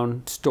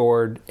down,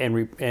 stored,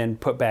 and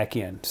put back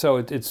in. So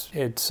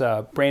it's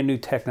brand new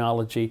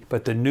technology,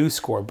 but the new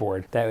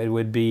scoreboard that it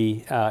would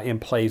be in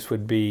place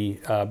would be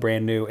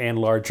brand new and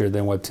larger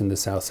than what's in the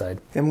south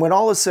side. And when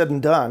all is said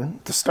and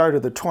done, the start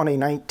of the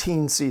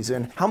 2019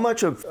 season, how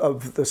much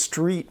of the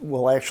street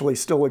will actually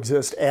still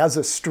exist as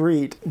a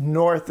street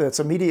that's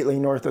immediately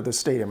north of the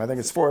stadium? I think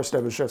it's Forrest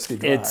Evashevsky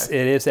Drive.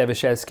 It is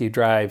Evashevsky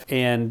Drive.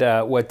 And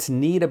what's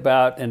neat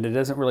about, and it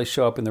doesn't really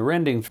show up in the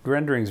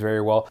renderings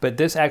very well, but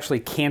this actually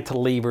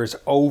cantilevers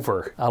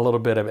over a little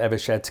bit of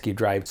Evashevsky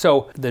Drive.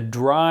 So the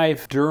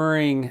drive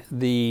during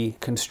the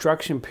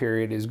construction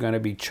period is going to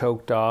be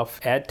choked off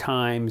at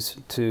times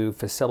to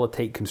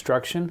facilitate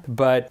construction.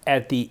 But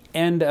at the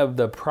end of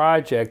the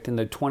project in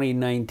the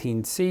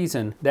 2019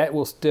 season, that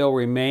will still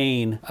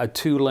remain a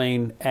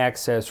two-lane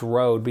access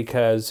road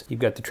because you've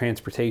got the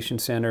transportation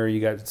center, you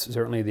got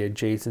certainly the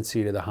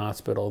adjacency to the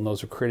hospital, and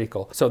those are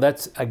critical. So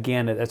that's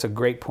a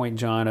great point,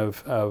 John,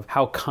 of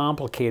how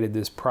complicated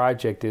this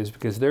project is,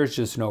 because there's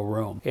just no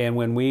room. And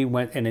when we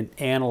went and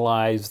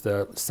analyzed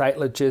the site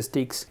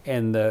logistics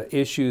and the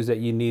issues that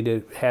you need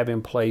to have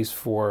in place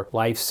for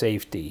life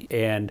safety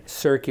and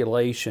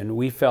circulation,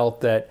 we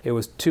felt that it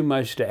was too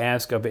much to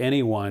ask of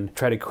anyone to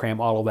try to cram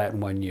all of that in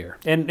 1 year.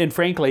 And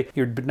frankly,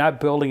 you're not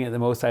building it in the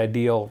most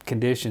ideal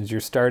conditions.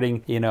 You're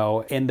starting,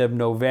 end of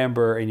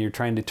November, and you're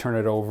trying to turn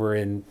it over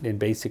in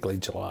basically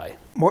July.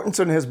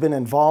 Mortenson has been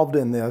involved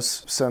in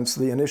this since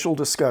the initial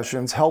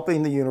discussions,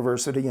 helping the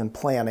university in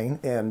planning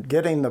and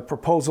getting the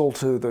proposal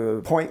to the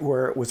point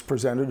where it was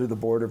presented to the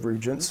Board of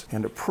Regents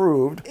and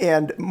approved.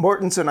 And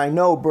Mortenson, I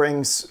know,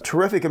 brings a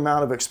terrific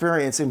amount of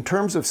experience in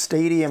terms of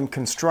stadium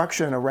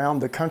construction around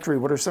the country.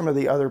 What are some of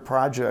the other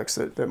projects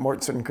that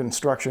Mortenson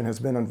Construction has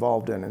been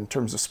involved in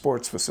terms of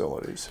sports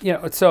facilities?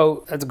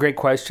 So that's a great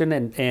question.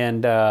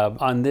 And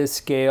on this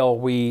scale,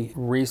 we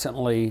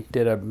recently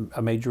did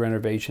a major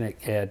renovation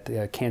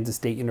at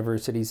Kansas State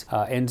University's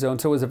end zone.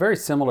 So it was a very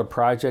similar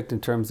project in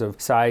terms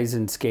of size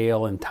and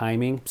scale and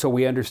timing. So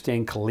we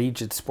understand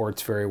collegiate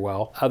sports very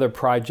well. Other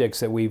projects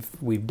that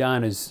we've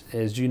done is,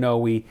 as you know,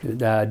 we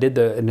did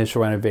the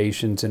initial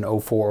renovations in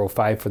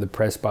 04-05 for the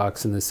press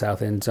box in the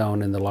south end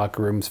zone and the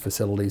locker rooms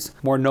facilities.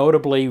 More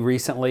notably,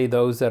 recently,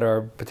 those that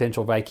are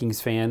potential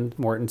Vikings fans,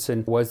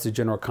 Mortensen was the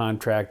general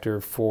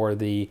contractor for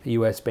the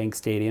U.S. Bank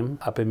Stadium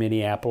up in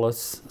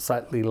Minneapolis,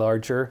 slightly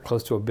larger,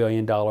 close to $1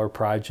 billion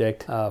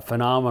project.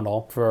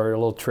 Phenomenal. For a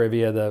little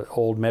trivia, the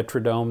old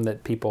Metrodome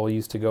that people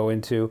used to go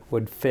into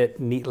would fit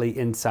neatly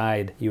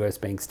inside U.S.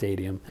 Bank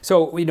Stadium.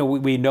 So, we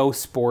know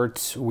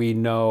sports, we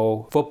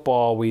know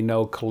football, we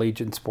know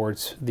collegiate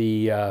sports.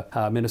 The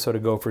Minnesota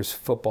Gophers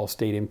football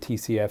stadium,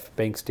 TCF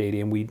Bank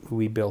Stadium,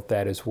 we built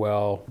that as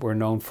well. We're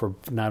known for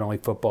not only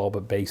football,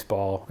 but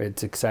baseball.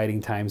 It's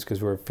exciting times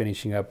because we're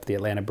finishing up the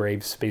Atlanta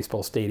Braves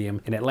baseball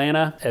stadium in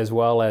Atlanta, as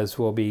well as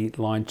we'll be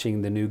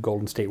launching the new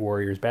Golden State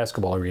Warriors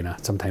basketball arena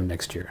sometime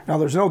next year. Now,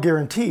 there's no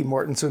guarantee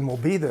Mortensen will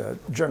be the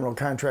general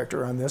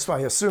contractor on this. I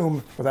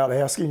assume, without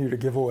asking you to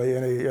give away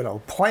any,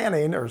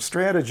 planning or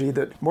strategy,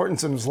 that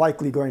Mortensen is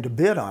likely going to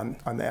bid on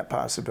that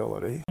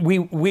possibility. We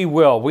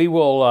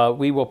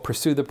will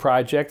pursue the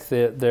project.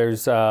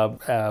 There's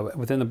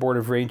within the Board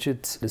of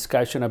Regents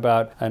discussion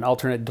about an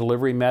alternate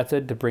delivery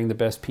method to bring the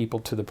best people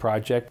to the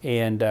project,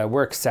 and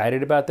we're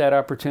excited about that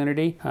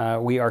opportunity.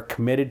 We are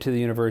committed to the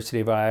University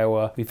of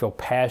Iowa. We feel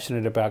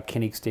passionate about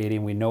Kinnick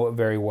Stadium. We know it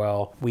very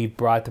well. We've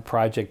brought the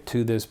project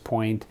to this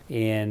point,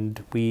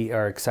 and we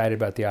are excited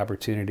about the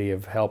opportunity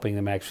of helping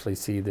them actually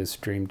see this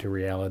dream to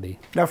reality.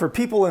 Now, for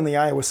people in the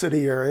Iowa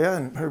City area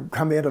and who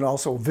come in and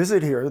also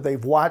visit here,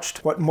 they've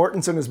watched what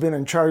Mortensen has been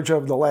in charge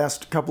of the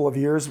last couple of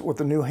years with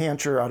the New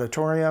Hampshire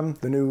Auditorium,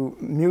 the new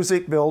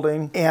music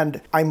building,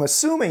 and I'm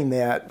assuming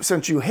that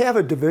since you have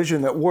a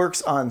division that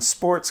works on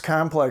sports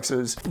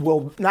complexes,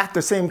 not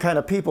the same kind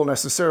of people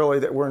necessarily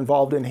that were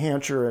involved in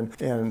Hampshire and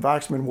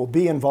Voxman will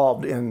be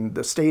involved in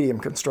the stadium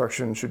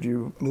construction should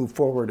you move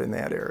forward in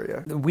that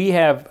area. We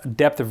have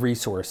depth of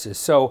resources.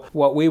 So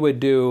what we would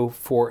do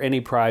for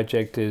any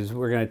project is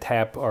we're going to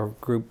tap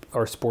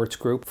our sports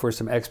group for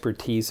some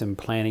expertise in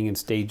planning and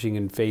staging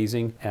and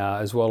phasing,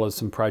 as well as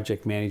some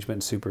project management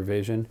and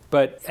supervision.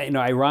 But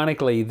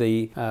ironically,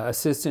 the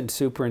assistant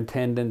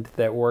superintendent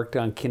that worked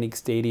on Kinnick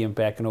Stadium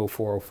back in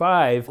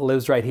 04-05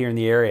 lives right here in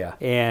the area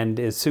and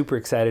is super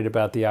excited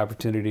about the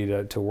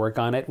opportunity to work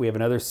on it. We have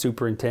another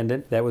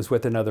superintendent that was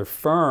with another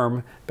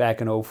firm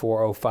back in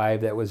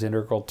 04-05 that was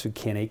integral to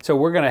Kinnick. So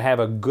we're going to have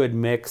a good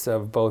mix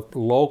of both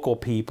local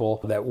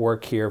people that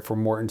work here for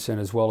Mortensen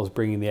as well as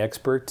bringing the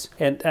experts.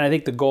 And I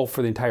think the goal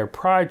for the entire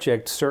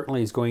project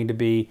certainly is going to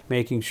be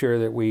making sure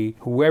that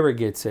whoever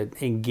gets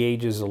it,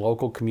 engages the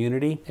local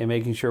community and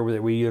making sure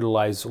that we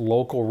utilize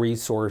local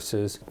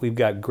resources. We've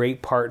got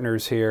great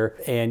partners here,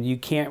 and you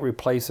can't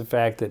replace the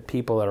fact that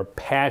people that are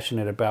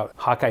passionate about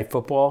Hawkeye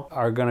football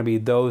are going to be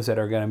those that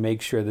are going to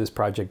make sure this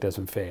project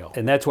doesn't fail.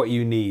 And that's what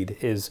you need,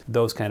 is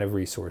those kind of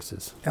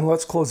resources. And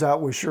let's close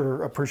out. We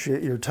sure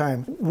appreciate your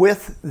time.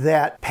 With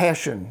that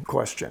passion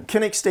question,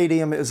 Kinnick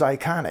Stadium is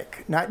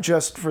iconic, not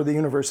just for the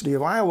University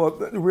of Iowa,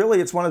 but really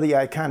it's one of the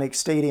iconic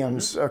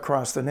stadiums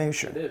across the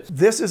nation. It is.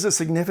 This is a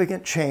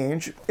significant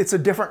change. It's a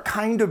different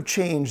kind of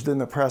change than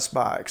the press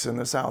box in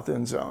the south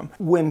end zone.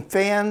 When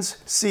fans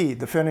see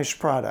the finished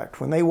product,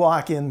 when they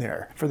walk in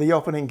there for the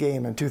opening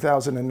game in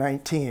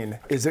 2019,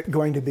 is it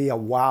going to be a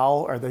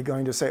wow? Are they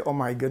going to say, oh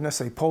my goodness,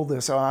 they pulled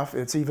this off,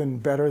 it's even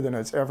better than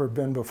it's ever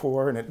been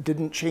before, and it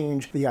didn't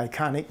change the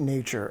iconic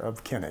nature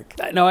of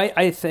Kinnick? No,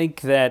 I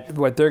think that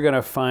what they're going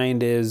to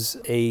find is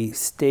a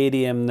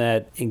stadium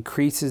that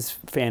increases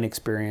fan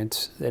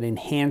experience, that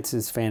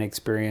enhances fan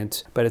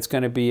experience, but it's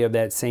going to be of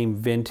that same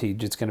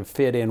vintage. It's going to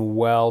fit in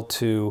well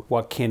to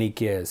what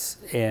Kinnick is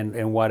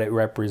and what it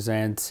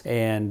represents.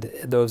 And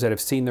those that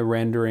have seen the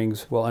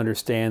renderings will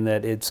understand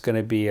that it's going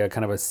to be a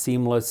kind of a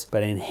seamless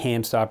but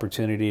enhanced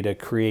opportunity to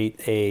create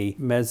a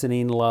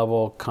mezzanine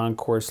level,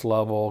 concourse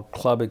level,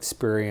 club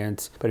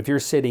experience. But if you're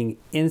sitting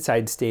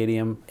inside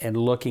stadium and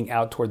looking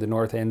out toward the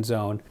north end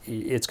zone,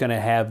 it's going to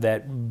have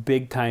that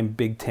big-time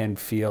Big Ten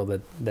feel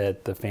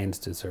that the fans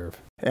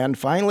deserve. And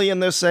finally in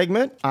this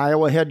segment,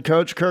 Iowa head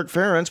coach Kirk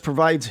Ferentz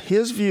provides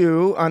his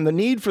view on the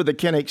need for the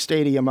Kinnick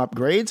Stadium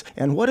upgrades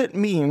and what it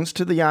means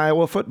to the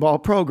Iowa football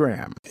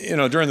program.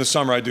 During the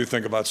summer I do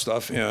think about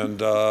stuff,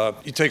 and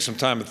you take some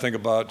time to think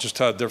about just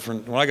how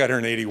different. When I got here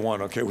in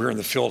 81, we were in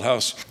the field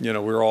house. We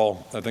were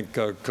all, I think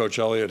Coach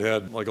Elliott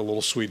had like a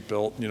little suite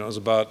built. It was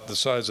about the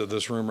size of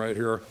this room right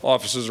here.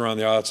 Offices around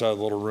the outside, a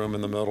little room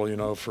in the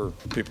middle, for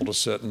people to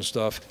sit and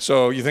stuff.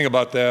 So you think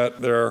about that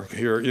there,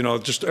 here,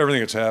 just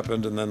everything that's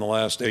happened, and then the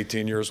last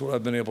 18 years, what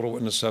I've been able to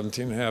witness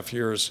 17 and a half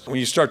years. When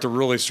you start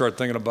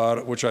thinking about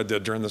it, which I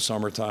did during the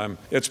summertime,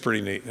 it's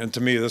pretty neat. And to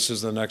me, this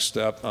is the next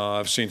step.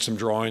 I've seen some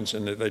drawings,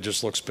 and they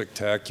just look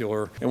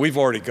spectacular. And we've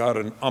already got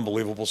an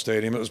unbelievable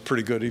stadium. It was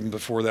pretty good even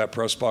before that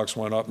press box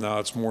went up. Now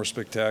it's more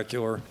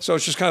spectacular. So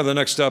it's just kind of the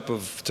next step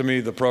of, to me,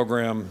 the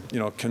program,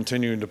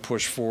 continuing to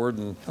push forward.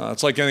 And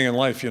it's like anything in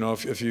life,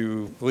 if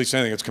you, at least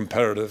anything that's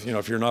competitive,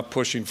 if you're not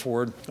pushing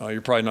forward,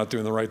 you're probably not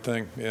doing the right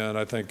thing. And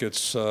I think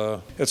it's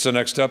the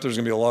next step. There's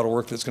going to be a lot of work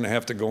work that's going to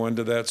have to go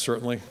into that,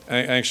 certainly.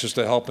 Anxious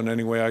to help in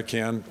any way I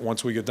can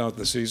once we get done with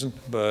the season.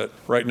 But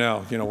right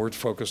now, we're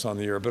focused on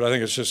the year. But I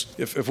think it's just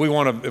if we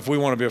want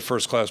to be a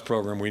first-class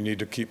program, we need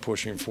to keep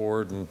pushing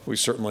forward. And we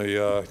certainly,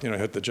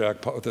 hit the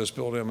jackpot with this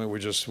building. I mean, we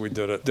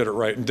did it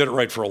right, and did it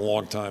right for a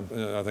long time.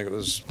 And I think it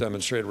was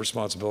demonstrated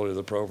responsibility of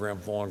the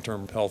program, the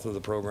long-term health of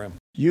the program.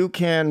 You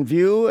can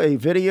view a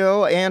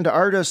video and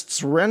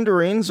artists'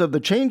 renderings of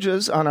the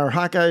changes on our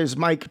Hawkeyes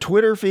Mike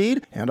Twitter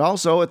feed and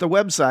also at the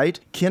website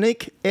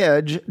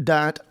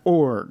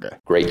kinnickedge.org.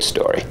 Great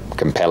story,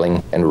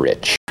 compelling and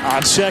rich.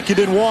 On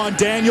 2nd and 1,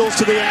 Daniels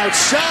to the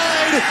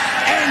outside,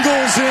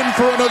 angles in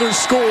for another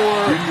score,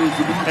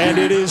 and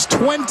it is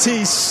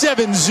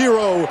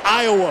 27-0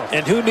 Iowa.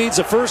 And who needs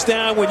a first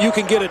down when you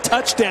can get a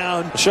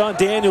touchdown? Sean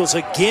Daniels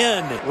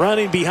again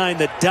running behind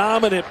the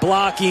dominant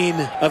blocking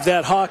of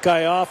that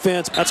Hawkeye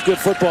offense. That's good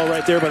football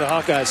right there by the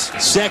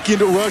Hawkeyes. Second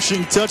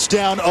rushing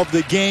touchdown of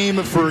the game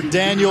for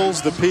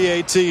Daniels. The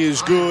PAT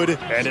is good,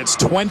 and it's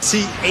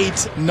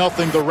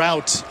 28-0. The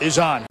route is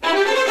on.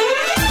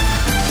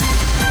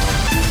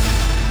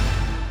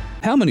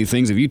 How many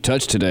things have you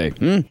touched today?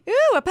 Ooh,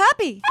 a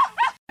puppy.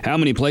 How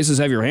many places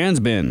have your hands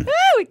been?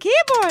 Ooh, a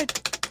keyboard.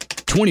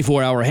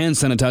 24-hour hand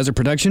sanitizer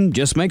protection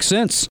just makes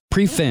sense.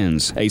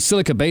 Prefens, a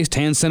silica-based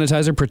hand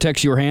sanitizer,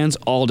 protects your hands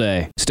all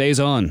day. Stays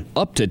on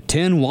up to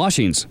 10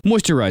 washings,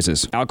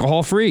 moisturizes,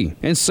 alcohol-free,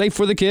 and safe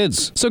for the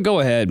kids. So go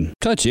ahead,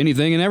 touch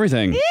anything and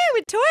everything. Ew,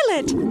 a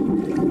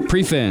toilet.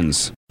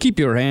 Prefens, keep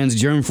your hands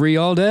germ-free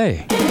all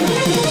day.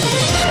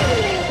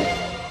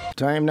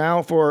 Time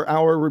now for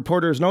our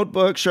Reporter's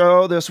Notebook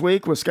show this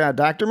week with Scott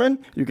Docterman.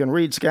 You can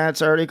read Scott's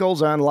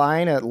articles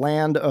online at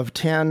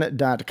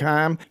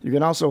land10.com. You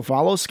can also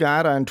follow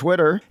Scott on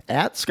Twitter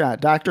at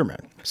Scott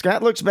Docterman.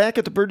 Scott looks back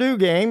at the Purdue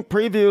game,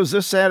 previews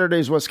this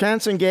Saturday's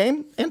Wisconsin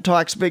game, and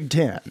talks Big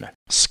Ten.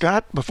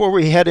 Scott, before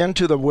we head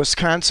into the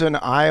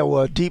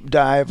Wisconsin-Iowa deep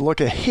dive look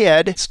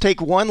ahead, let's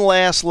take one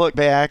last look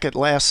back at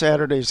last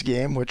Saturday's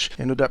game, which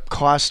ended up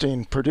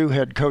costing Purdue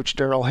head coach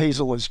Darrell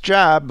Hazell his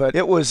job, but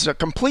it was a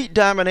complete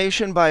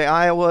domination by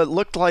Iowa. It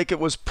looked like it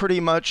was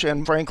pretty much,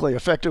 and frankly,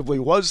 effectively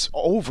was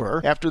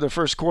over after the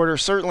first quarter,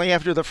 certainly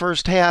after the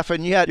first half,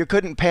 and yet you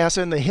couldn't pass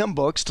in the hymn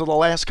books to the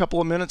last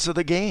couple of minutes of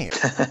the game.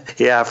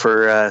 Yeah,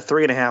 for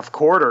 3.5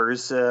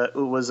 quarters, it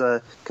was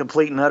a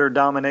complete and utter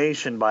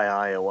domination by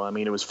Iowa. I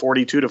mean, it was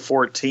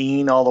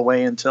 42-14 all the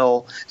way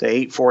until the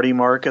 8:40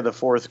 mark of the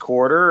fourth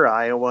quarter.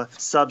 Iowa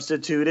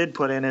substituted,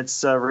 put in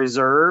its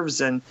reserves,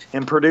 and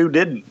Purdue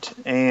didn't.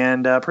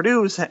 And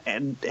Purdue's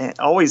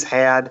always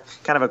had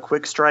kind of a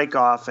quick strike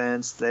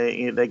offense.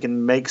 They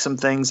can make some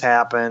things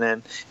happen,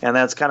 and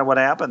that's kind of what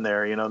happened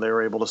there. You know, they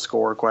were able to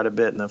score quite a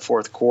bit in the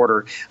fourth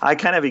quarter. I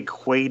kind of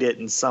equate it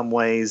in some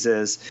ways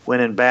as when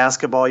in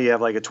basketball you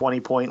have like a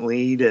 20-point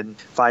lead and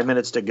 5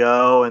 minutes to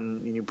go,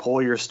 and you pull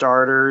your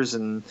starters,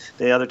 and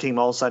the other team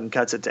all of a sudden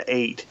cuts it to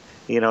 8.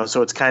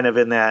 So it's kind of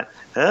in that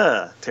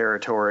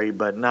territory,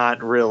 but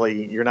not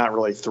really. You're not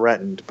really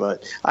threatened.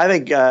 But I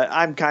think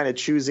I'm kind of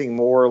choosing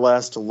more or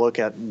less to look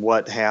at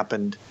what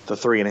happened the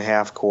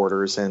 3.5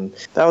 quarters, and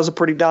that was a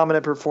pretty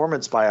dominant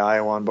performance by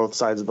Iowa on both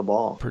sides of the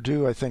ball.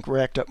 Purdue, I think,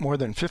 racked up more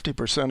than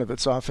 50% of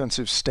its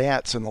offensive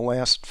stats in the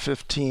last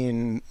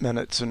 15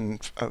 minutes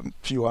and a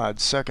few odd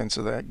seconds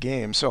of that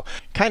game. So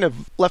kind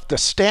of left the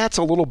stats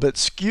a little bit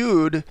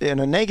skewed in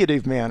a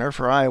negative manner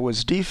for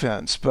Iowa's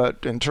defense,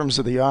 but in terms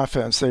of the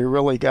offense, they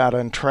really got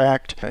on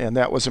track, and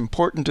that was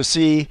important to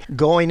see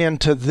going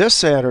into this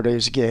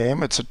Saturday's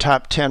game. It's a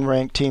top 10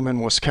 ranked team in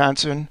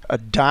Wisconsin, a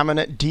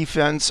dominant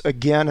defense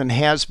again, and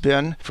has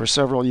been for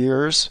several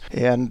years,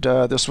 and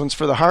this one's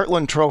for the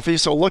Heartland Trophy.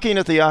 So looking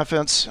at the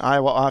offense,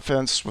 Iowa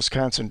offense,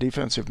 Wisconsin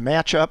defensive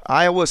matchup,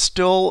 Iowa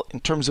still,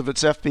 in terms of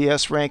its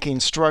FBS ranking,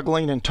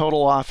 struggling in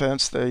total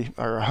offense. They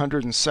are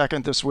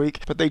 102nd this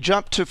week, but they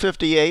jumped to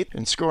 58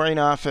 in scoring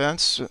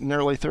offense,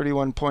 nearly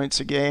 31 points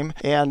a game,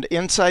 and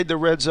inside the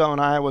red zone,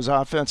 Iowa's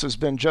offense has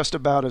been just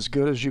about as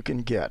good as you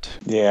can get.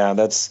 Yeah,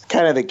 that's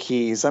kind of the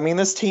keys. I mean,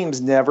 this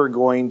team's never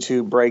going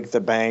to break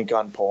the bank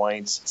on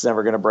points. It's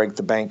never going to break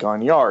the bank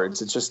on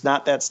yards. It's just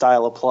not that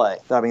style of play.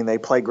 I mean, they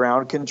play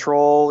ground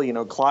control,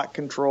 clock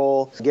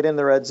control, get in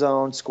the red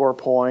zone, score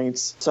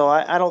points. So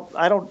I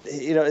don't,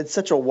 it's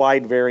such a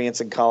wide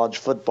variance in college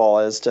football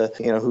as to,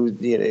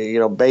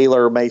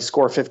 Baylor may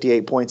score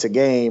 58 points a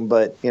game,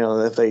 but,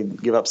 if they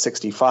give up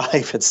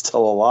 65, it's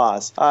still a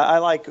loss. I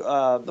like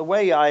the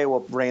way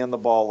Iowa ran the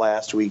ball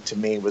last week. To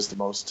me, was the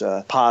most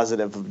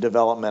positive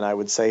development, I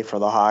would say, for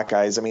the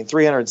Hawkeyes. I mean,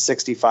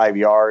 365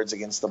 yards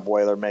against the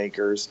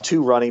Boilermakers,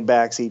 2 running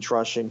backs each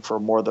rushing for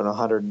more than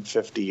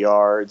 150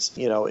 yards.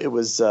 It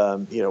was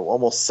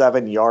almost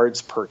 7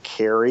 yards per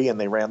carry, and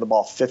they ran the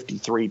ball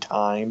 53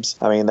 times.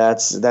 I mean,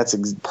 that's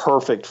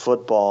perfect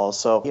football.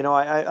 So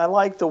I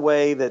like the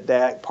way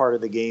that part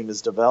of the game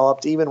is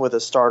developed, even with a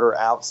starter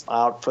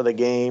out for the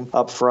game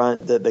up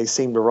front. That they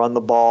seem to run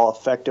the ball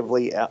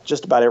effectively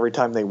just about every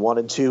every time they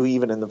wanted to.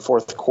 Even in the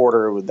fourth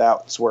quarter,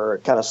 that's where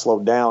it kind of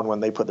slowed down when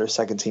they put their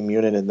second-team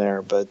unit in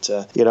there. But,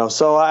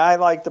 so I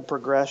like the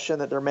progression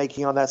that they're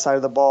making on that side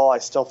of the ball. I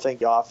still think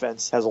the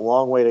offense has a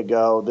long way to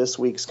go. This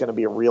week's going to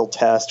be a real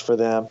test for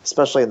them,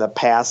 especially in the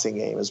passing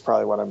game is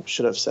probably what I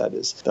should have said.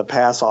 Is the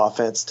pass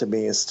offense to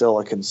me is still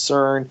a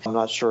concern. I'm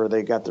not sure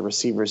they got the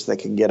receivers that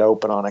can get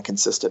open on a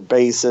consistent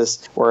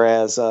basis,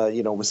 whereas,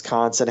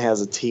 Wisconsin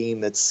has a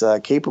team that's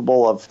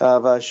capable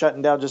of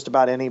shutting down just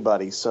about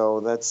anybody. So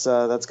that's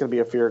going to be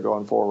a fear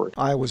going forward.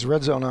 Iowa's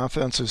red zone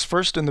offense is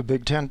first in the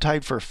Big Ten,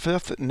 tied for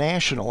fifth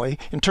nationally.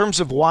 In terms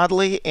of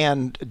Wadley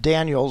and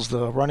Daniels,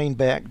 the running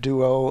back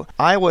duo,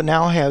 Iowa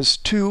now has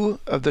 2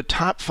 of the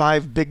top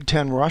 5 Big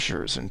Ten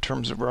rushers in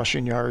terms of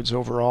rushing yards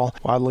overall.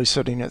 Wadley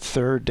sitting at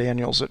 3rd,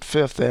 Daniels at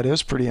 5th. That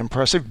is pretty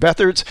impressive.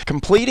 Beathard's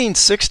completing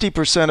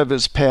 60% of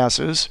his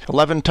passes,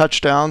 11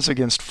 touchdowns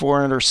against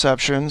 4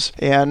 interceptions,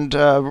 and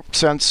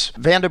since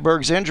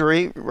Vandenberg's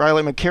injury,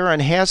 Riley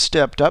McCarron has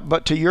stepped up,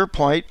 but to your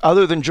point,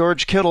 other than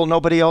George Kittle,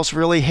 nobody else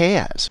really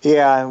has.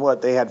 Yeah,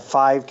 and they had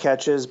 5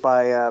 catches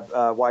by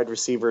wide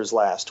receivers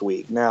last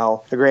week.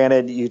 Now,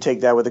 granted, you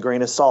take that with a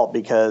grain of salt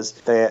because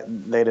they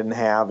didn't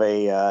have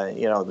they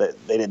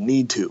didn't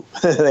need to.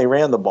 They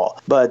ran the ball.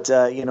 But,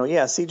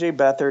 C.J.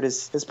 Beathard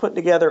is putting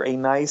together a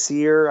nice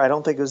year. I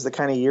don't think it was the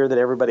kind of year that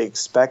everybody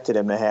expected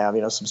him to have,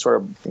 some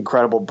sort of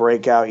incredible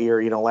breakout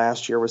year.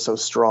 Last year was so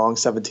strong,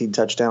 17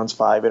 touchdowns,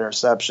 5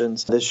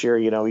 interceptions. This year,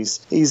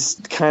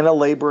 he's kind of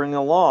laboring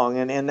along,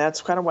 and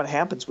that's kind of what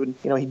happens when,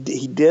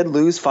 he did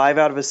lose 5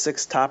 out of his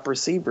 6 top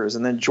receivers,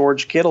 and then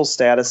George Kittle's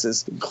status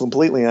is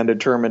completely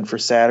undetermined for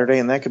Saturday,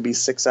 and that could be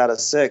 6 out of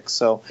 6.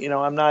 So,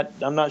 I'm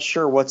not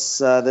sure what's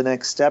the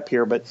next step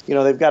here, but,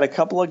 they've got a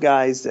couple of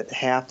guys that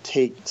have to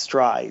take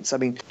strides. I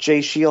mean,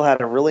 Jay Shield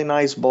had a really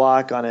nice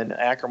block on an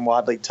Akram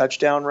Wadley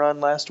touchdown run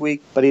last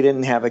week, but he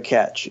didn't have a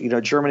catch.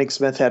 Germany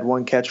Smith had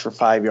 1 catch for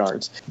 5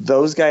 yards.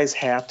 Those guys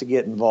have to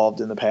get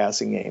involved in the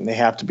passing game. They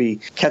have to be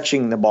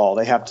catching the ball.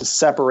 They have to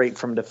separate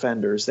from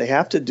defenders. They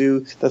have to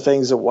do the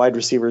things that wide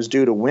receivers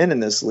do to win in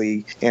this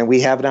league, and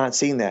we have not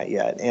seen that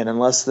yet. And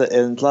unless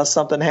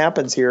something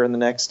happens here in the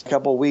next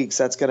couple of weeks,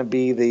 that's going to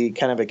be the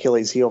kind of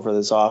Achilles heel for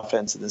this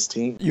offense and this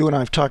team. You and I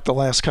have talked the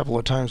last couple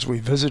of times we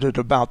visited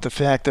about the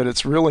fact that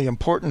it's really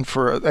important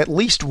for at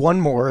least one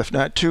more, if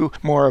not 2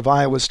 more of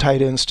Iowa's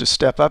tight ends to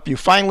step up. You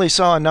finally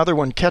saw another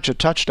one catch a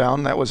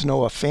touchdown. That was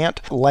Noah Fant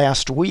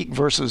last week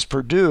versus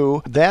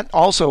Purdue. That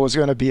also is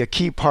going to be a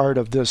key part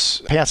of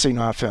this passing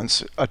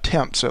offense,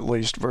 attempts at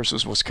least,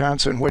 versus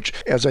Wisconsin, which,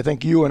 as I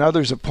think you and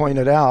others have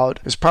pointed out,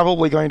 is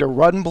probably going to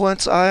run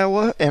blitz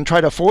Iowa and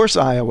try to force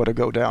Iowa to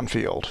go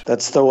downfield.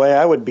 That's the way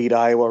I would beat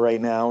Iowa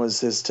right now is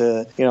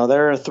to,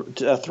 they're a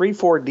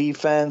 3-4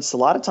 defense. A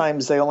lot of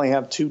times they only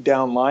have 2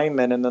 down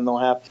linemen, and then they'll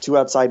have 2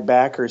 outside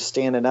backers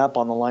standing up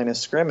on the line of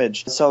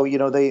scrimmage. So,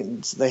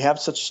 they have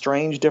such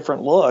strange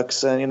different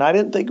looks, and I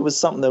didn't think it was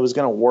something that was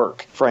going to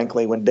work,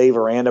 frankly, when Dave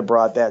Aranda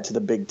brought that to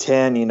the Big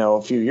Ten,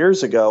 a few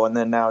years ago, and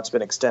then now it's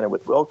been extended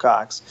with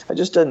Wilcox. I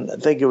just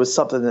didn't think it was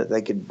something that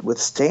they could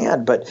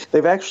withstand, but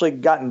they've actually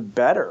gotten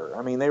better.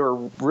 I mean, they were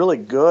really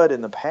good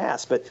in the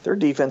past, but their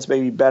defense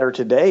may be better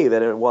today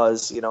than it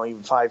was,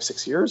 even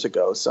 5-6 years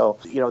ago. So,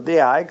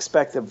 I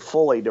expect them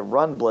fully to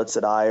run blitz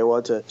at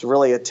Iowa, to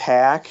really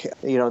attack,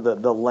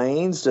 the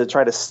lanes, to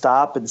try to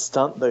stop and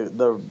stunt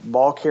the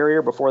ball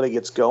carrier before they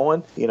gets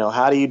going.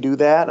 How do you do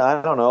that?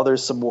 I don't know.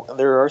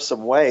 There are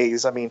some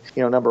ways. I mean,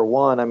 number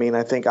one,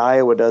 I think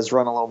Iowa does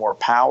run a little more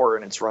power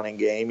in its running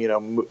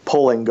game,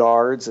 pulling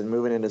guards and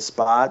moving into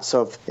spots.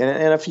 So,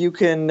 if you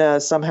can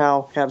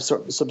somehow have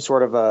some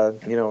sort of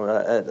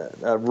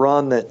a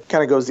run that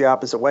kind of goes the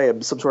opposite way,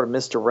 some sort of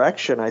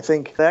misdirection, I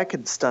think that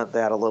could stunt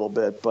that a little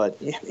bit. But,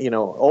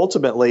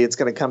 ultimately it's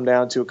going to come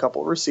down to a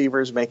couple of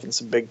receivers making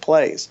some big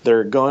plays.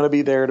 They're going to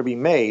be there to be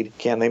made.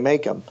 Can they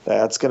make them?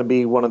 That's going to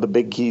be one of the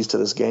big keys to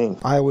this game.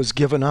 Iowa's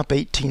given up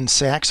 18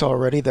 sacks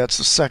already. That's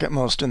the second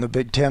most in the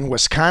Big Ten.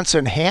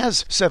 Wisconsin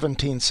has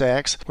 17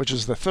 sacks, which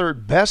is the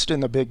 3rd best in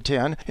the Big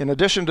Ten. In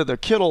addition to the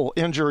Kittle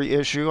injury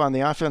issue on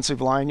the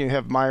offensive line, you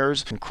have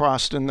Myers and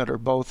Croston that are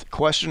both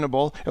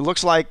questionable. It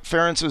looks like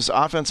Ferentz's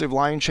offensive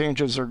line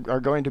changes are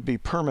going to be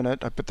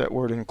permanent. I put that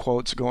word in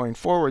quotes, going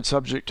forward,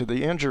 subject to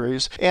the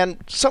injuries.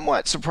 And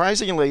somewhat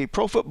surprisingly,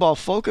 Pro Football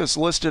Focus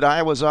listed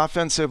Iowa's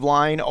offensive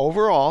line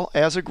overall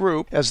as a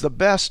group as the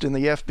best in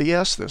the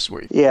FBS this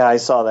week. Yeah, I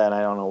saw that.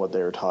 I don't know what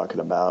they were talking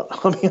about.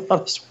 I'll be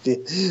honest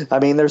with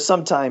you. There's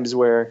some times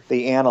where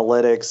the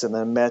analytics and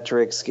the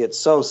metrics get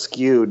so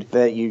skewed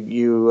that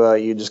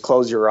you just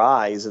close your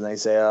eyes and they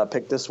say,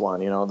 pick this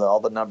one, all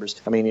the numbers.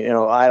 I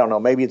don't know.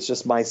 Maybe it's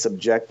just my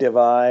subjective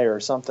eye or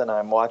something.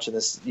 I'm watching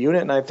this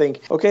unit and I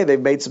think, okay,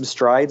 they've made some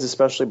strides,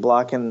 especially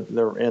blocking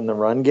in the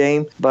run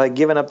game, but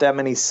giving up that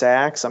many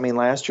sacks.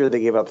 Last year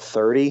they gave up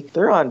 30.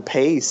 They're on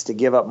pace to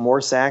give up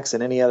more sacks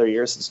than any other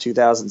year since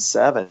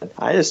 2007.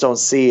 I just don't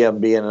see them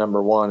being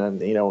number one.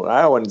 And,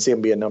 I wouldn't see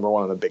them being number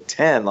one in the Big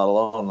Ten, let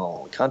alone in the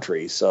whole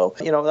country. So,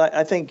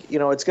 I think,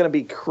 it's going to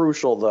be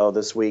crucial, though,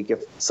 this week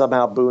if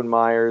somehow Boone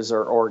Myers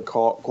or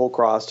Cole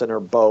Croston or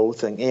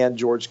both and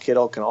George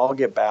Kittle can all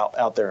get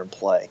out there and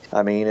play.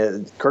 I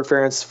mean, Kirk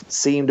Ferentz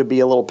seemed to be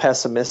a little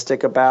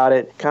pessimistic about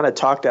it, kind of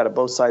talked out of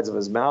both sides of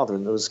his mouth,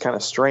 and it was kind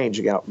of strange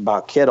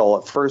about Kittle.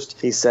 At first,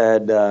 he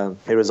said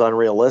it was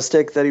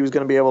unrealistic that he was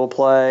going to be able to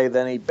play.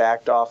 Then he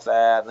backed off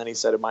that, and then he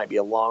said it might be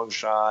a long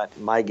shot.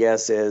 My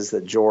guess is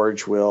that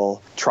George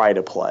will try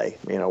to play,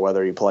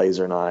 whether he plays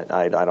or not.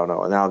 I don't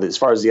know. Now, as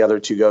far as the other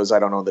two goes, I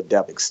don't know the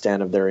depth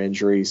extent of their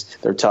injuries.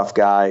 They're tough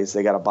guys.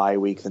 They got a bye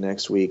week the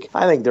next week.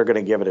 I think they're going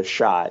to give it a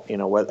shot.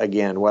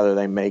 Again, whether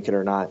they make it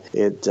or not,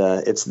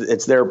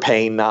 it's their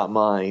pain, not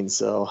mine.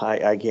 So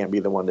I can't be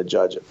the one to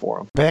judge it for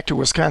them. Back to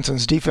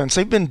Wisconsin's defense.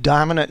 They've been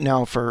dominant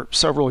now for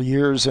several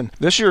years, and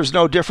this year is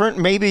no different,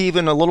 maybe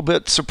even a little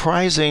bit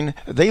surprising.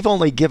 They've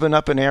only given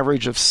up an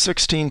average of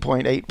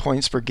 16.8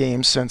 points per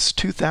game since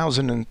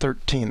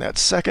 2013.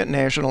 That's second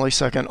nationally,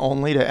 second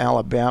only to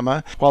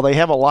Alabama. While they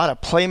have a lot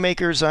of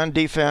playmakers on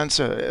defense,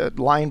 at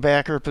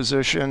linebacker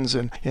positions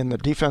and in the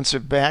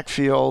defensive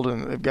backfield,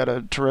 and they've got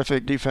a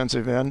terrific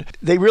defensive end,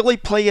 they really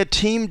play a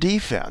team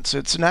defense.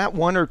 It's not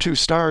one or two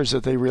stars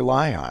that they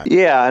rely on.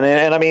 Yeah,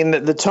 and I mean,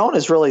 the tone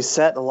is really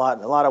set in a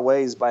lot of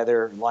ways by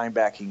their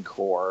linebacking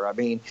core. I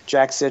mean,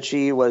 Jack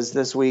Sitchie was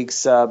this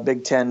week's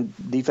Big Ten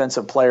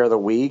Defensive Player of the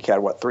Week, had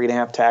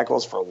 3.5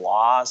 tackles for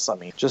loss. I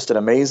mean, just an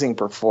amazing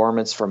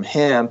performance from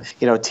him.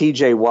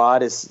 TJ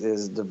Watt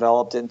is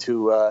developed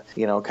into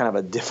kind of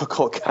a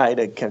difficult guy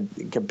to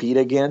compete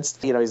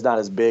against. He's not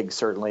as big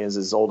certainly as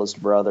his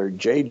oldest brother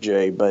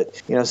JJ,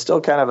 but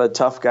still kind of a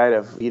tough guy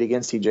to beat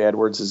against. TJ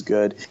Edwards is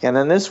good. And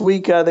then this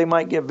week they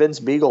might get Vince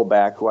Beagle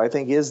back, who I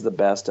think is the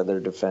best of their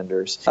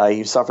defenders.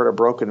 He suffered a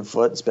broken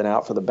foot. It's been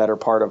out for the better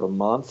part of a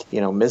month.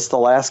 Missed the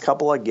last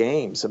couple of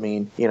games. I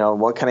mean,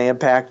 what kind of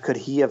impact could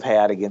he have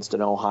had against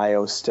an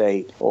Ohio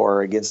State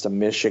or against a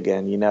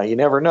Michigan? You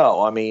never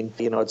know. I mean,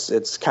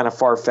 it's kind of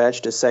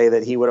far-fetched to say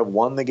that he would have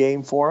won the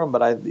game for him,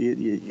 but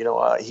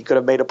he could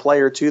have made a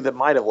play or two that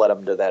might have led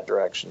him to that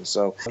direction.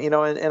 So, and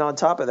on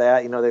top of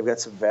that, they've got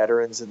some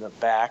veterans in the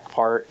back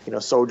part.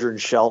 Sojourn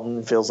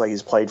Shelton feels like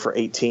he's played for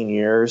 18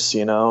 years,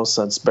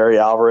 since Barry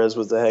Alvarez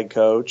was the head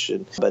coach.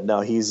 But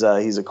no, he's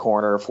a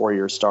corner, a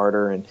 4-year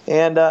starter.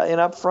 And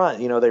up front,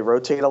 they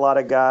rotate a lot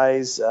of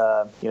guys.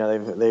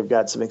 They've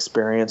got some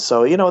experience.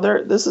 So,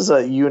 this is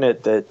a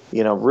unit that,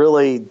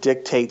 really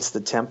dictates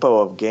the tempo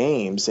of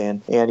games.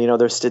 And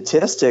their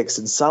statistics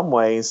in some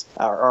ways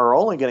are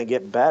only going to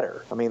get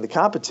better. I mean, the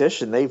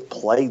competition they've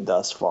played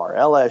thus far,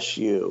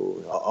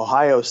 LSU,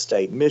 Ohio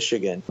State,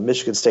 Michigan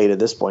State at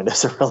this point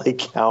doesn't really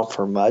count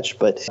for much.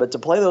 But to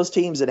play those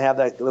teams that have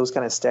those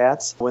kind of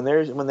stats,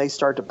 when they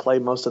start to play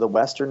most of the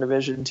Western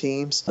Division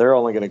teams, they're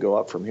only going to go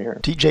up from here.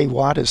 TJ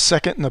Watt is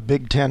second in the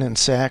Big Ten in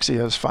sacks. He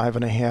has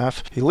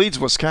 5.5. He leads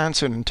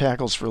Wisconsin in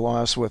tackles for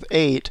loss with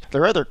 8.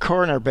 Their other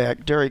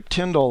cornerback, Derek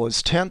Tyndall,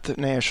 is 10th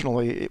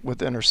nationally with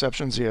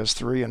interceptions. He has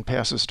 3, and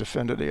passes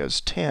defended he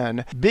has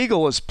 10.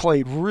 Beagle has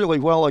played really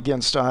well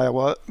against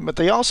Iowa, but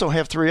they also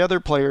have 3 other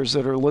players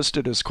that are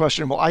listed as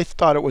questionable. I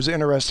thought it was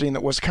interesting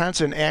that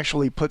Wisconsin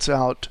actually puts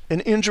out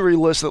an injury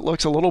list that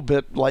looks a little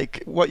bit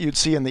like what you'd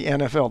see in the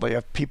NFL. They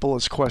have people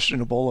as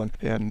questionable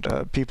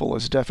and people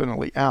as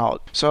definitely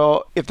out.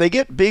 So if they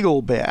get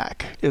Beagle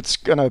back, it's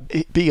going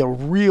to be a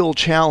real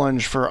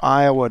challenge for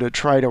Iowa to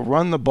try to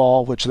run the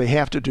ball, which they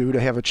have to do to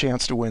have a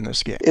chance to win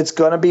this game. It's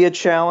going to be a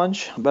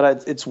challenge,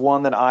 but it's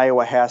one that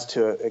Iowa has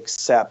to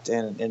accept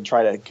and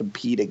try to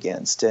compete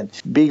against. And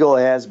Beagle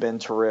has been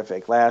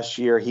terrific. Last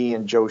year, he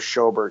and Joe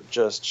Schobert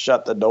just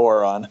shut the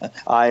door on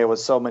Iowa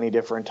so many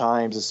different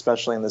times,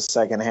 especially in the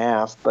second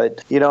half.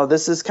 But,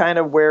 this is kind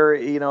of where,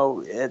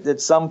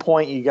 at some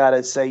point you got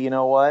to say,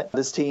 what,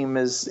 this team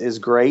is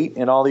great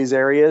in all these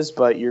areas,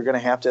 but you're going to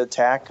have to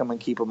attack them and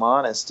keep them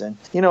honest. And,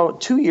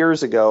 2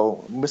 years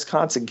ago,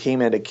 Wisconsin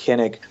came into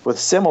Kinnick with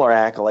similar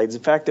accolades.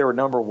 In fact, they were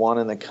number 1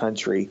 in the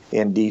country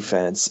in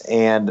defense.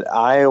 And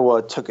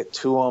Iowa took it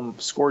to them,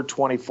 scored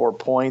 24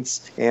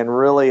 points. And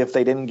really, if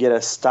they didn't get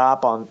a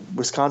stop on,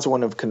 Wisconsin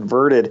wouldn't have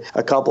converted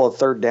a couple of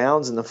third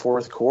downs in the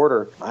fourth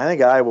quarter. I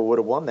think Iowa would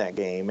have won that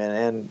game.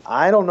 And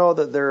I don't know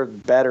that they're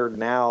better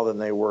now than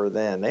they were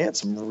then. They had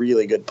some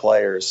really good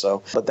players.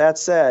 So, but that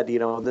said,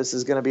 this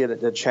is going to be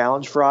a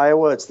challenge for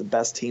Iowa. It's the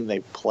best team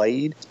they've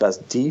played. It's the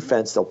best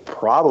defense they'll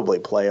probably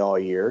play all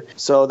year.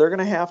 So they're going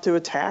to have to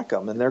attack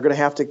them, and they're going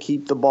to have to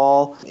keep the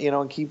ball,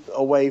 and keep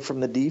away from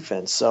the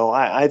defense. So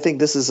I think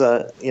this is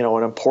an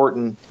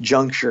important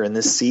juncture in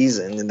this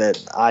season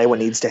that Iowa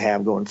needs to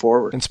have going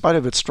forward. In spite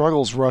of its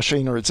struggles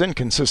rushing, or its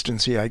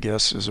inconsistency, I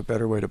guess is a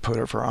better way to put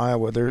it for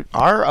Iowa, they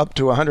are up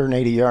to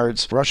 180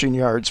 rushing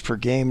yards per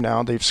game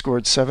now. They've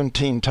scored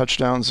 17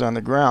 touchdowns on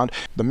the ground.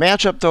 The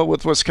matchup, though,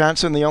 with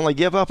Wisconsin, they only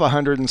give up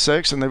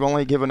 106, and they've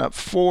only given up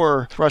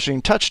 4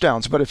 rushing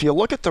touchdowns. But if you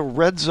look at the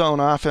red zone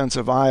offense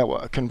of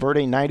Iowa,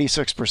 converting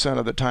 96%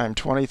 of the time,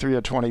 23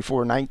 of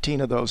 24,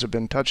 19 of those have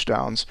been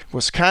touchdowns.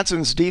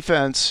 Wisconsin's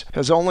defense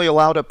has only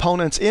allowed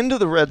opponents into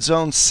the red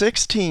zone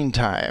 16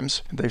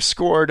 times. They've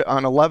scored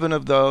on 11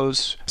 of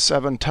those,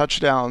 7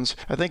 touchdowns.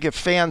 I think if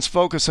fans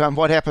focus on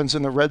what happens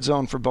in the red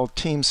zone for both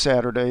teams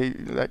Saturday,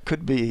 that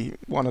could be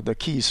one of the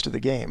keys to the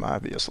game,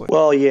 obviously.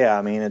 Well, yeah.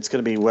 I mean, it's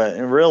going to be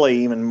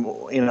really even,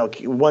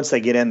 once they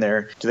get in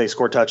there, do they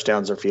score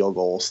touchdowns or field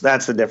goals?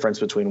 That's the difference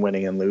between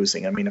winning and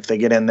losing. I mean, if they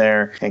get in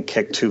there and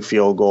kick 2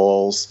 field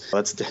goals,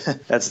 that's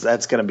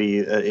going to be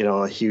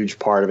a huge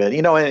part of it.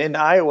 And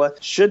Iowa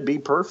should be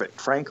perfect,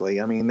 frankly.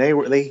 I mean,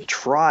 they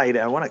tried.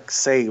 I want to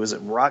say, was it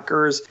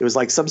Rutgers? It was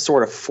like some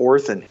sort of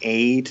 4th and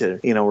 8,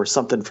 or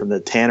something from the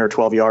 10 or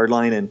 12 yard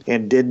line,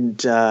 and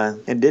didn't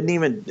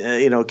even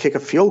kick a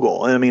field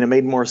goal. I mean, it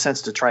made more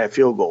sense to try a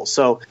field goal.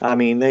 So I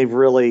mean, they've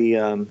really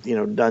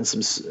done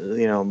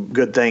some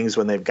good things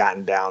when they've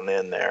gotten down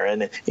in there,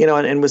 and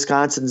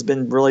Wisconsin's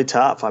been really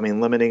tough. I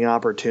mean, limiting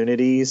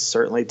opportunities,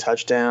 certainly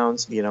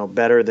touchdowns.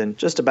 Better than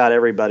just about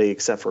everybody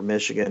except for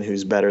Michigan,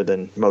 who's better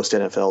than most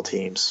NFL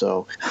teams.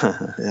 So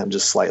I'm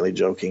just slightly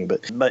joking,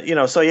 but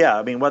so yeah.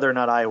 I mean, whether or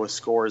not Iowa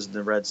scores in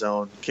the red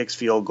zone, kicks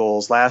field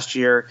goals. Last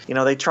year,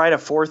 they tried a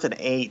 4th and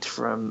 8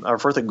 or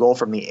 4th and goal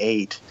from the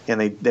 8, and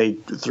they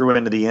threw it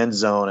into the end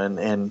zone.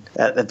 And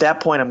at that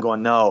point, I'm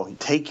going, no,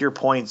 take your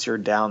points. You're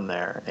down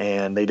there,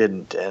 and they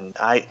didn't. And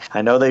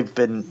I know they've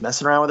been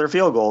messing around with their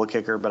field goal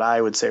kicker, but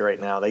I would say right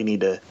now they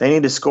need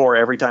to score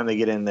every time they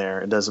get in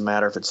there. It doesn't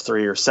matter if it's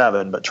 3 or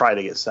 7, but try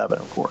to get 7,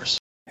 of course.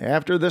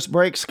 After this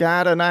break,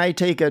 Scott and I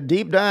take a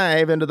deep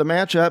dive into the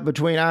matchup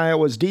between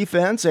Iowa's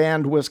defense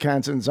and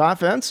Wisconsin's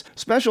offense,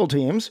 special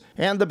teams,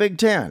 and the Big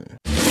Ten.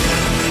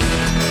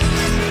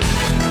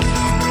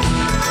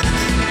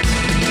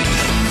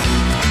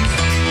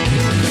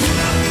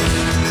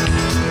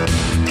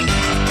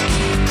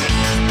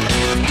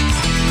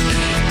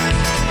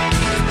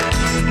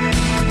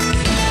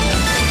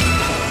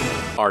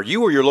 Are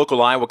you or your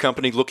local Iowa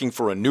company looking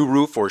for a new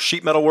roof or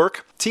sheet metal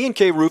work?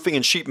 T&K Roofing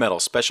and Sheet Metal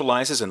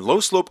specializes in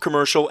low-slope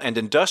commercial and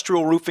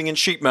industrial roofing and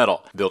sheet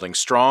metal. Building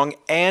strong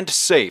and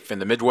safe in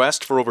the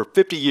Midwest for over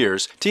 50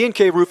 years,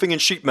 T&K Roofing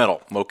and Sheet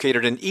Metal,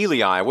 located in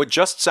Ely, Iowa,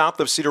 just south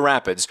of Cedar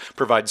Rapids,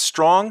 provides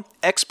strong,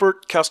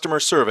 expert customer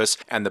service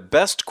and the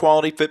best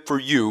quality fit for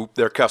you,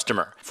 their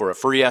customer. For a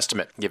free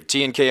estimate, give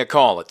T&K a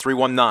call at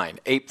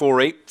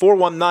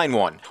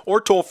 319-848-4191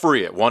 or toll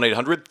free at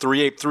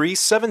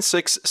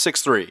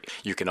 1-800-383-7663.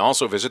 You can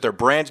also visit their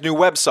brand new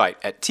website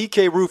at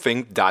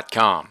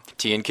tkroofing.com.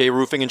 T&K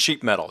Roofing and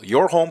Sheet Metal,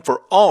 your home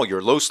for all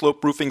your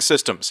low-slope roofing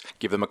systems.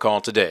 Give them a call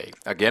today.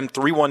 Again,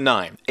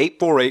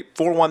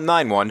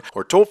 319-848-4191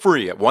 or toll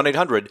free at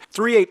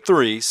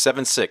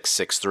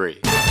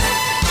 1-800-383-7663.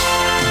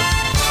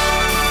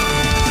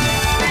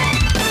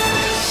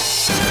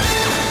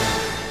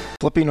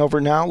 Flipping over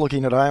now,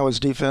 looking at Iowa's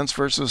defense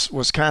versus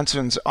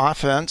Wisconsin's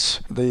offense.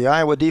 The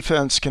Iowa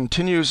defense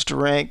continues to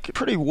rank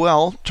pretty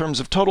well. In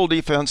terms of total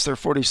defense, they're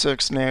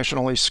 46th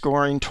nationally,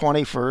 scoring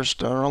 21st.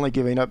 They're only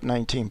giving up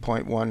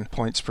 19.1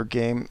 points per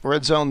game.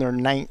 Red zone, they're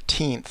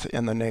 19th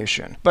in the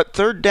nation. But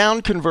third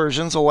down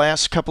conversions the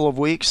last couple of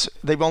weeks,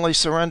 they've only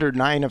surrendered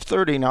 9 of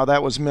 30. Now,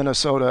 that was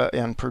Minnesota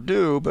and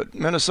Purdue, but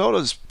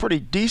Minnesota's pretty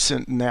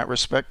decent in that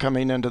respect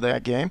coming into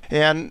that game.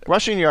 And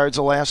rushing yards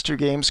the last 2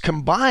 games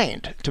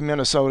combined to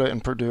Minnesota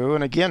and Purdue.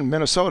 And again,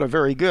 Minnesota,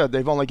 very good.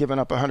 They've only given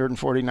up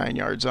 149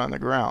 yards on the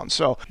ground.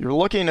 So you're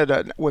looking at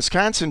a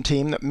Wisconsin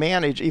team that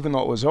managed, even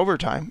though it was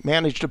overtime,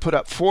 managed to put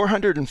up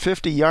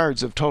 450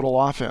 yards of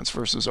total offense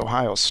versus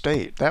Ohio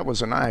State. That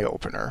was an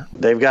eye-opener.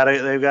 They've got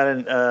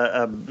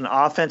an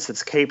offense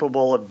that's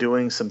capable of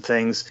doing some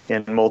things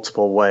in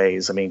multiple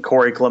ways. I mean,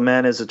 Corey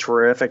Clement is a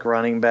terrific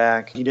running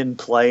back. He didn't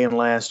play in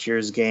last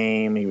year's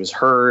game. He was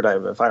hurt.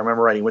 If I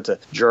remember right, he went to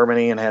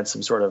Germany and had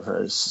some sort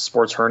of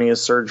sports hernia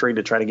surgery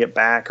to try to get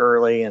back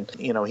early, and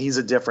he's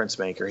a difference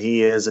maker.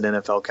 He is an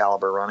NFL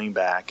caliber running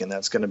back, and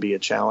that's going to be a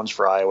challenge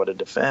for Iowa to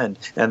defend.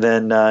 And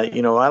then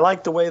I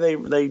like the way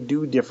they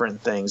do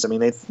different things. I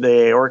mean,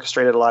 they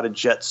orchestrated a lot of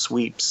jet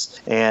sweeps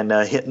and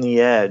hitting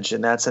the edge,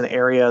 and that's an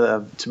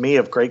area to me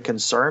of great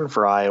concern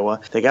for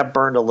Iowa. They got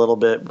burned a little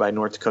bit by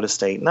North Dakota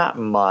State, not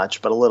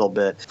much, but a little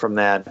bit from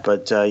that.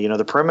 But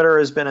the perimeter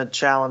has been a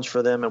challenge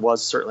for them. It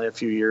was certainly a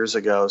few years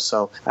ago.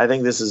 So I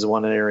think this is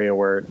one area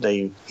where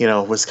they,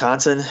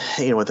 Wisconsin,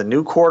 with a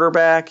new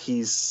quarterback,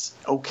 he's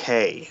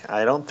okay.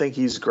 I don't think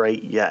he's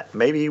great yet.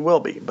 Maybe he will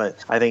be, but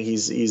I think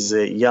he's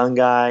a young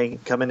guy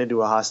coming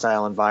into a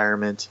hostile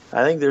environment.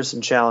 I think there's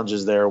some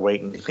challenges there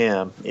awaiting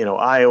him.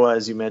 Iowa,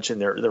 as you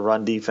mentioned, their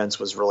run defense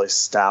was really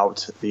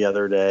stout the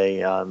other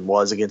day,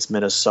 was against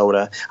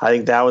Minnesota. I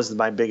think that was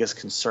my biggest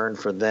concern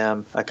for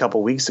them a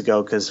couple weeks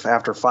ago, because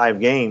after 5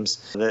 games,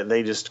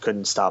 they just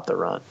couldn't stop the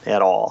run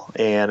at all.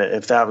 And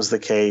if that was the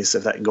case,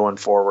 going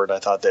forward, I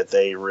thought that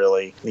they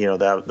really,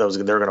 they're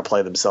going to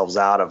play themselves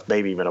out of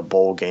maybe even a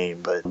bowl game.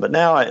 But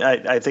now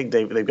I think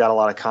they've got a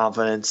lot of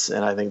confidence,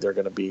 and I think they're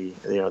going to be,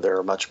 they're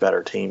a much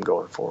better team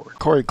going forward.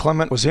 Corey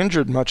Clement was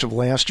injured much of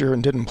last year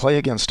and didn't play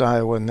against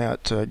Iowa in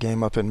that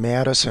game up in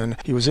Madison.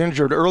 He was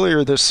injured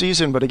earlier this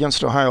season, but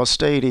against Ohio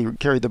State, he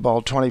carried the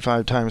ball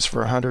 25 times for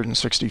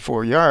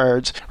 164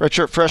 yards.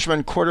 Redshirt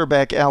freshman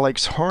quarterback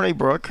Alex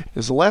Hornibrook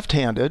is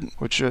left-handed,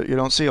 which you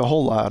don't see a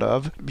whole lot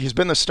of. He's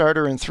been the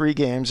starter in 3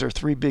 games. There are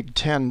 3 Big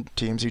Ten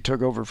teams. He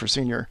took over for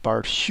senior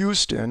Bart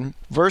Houston.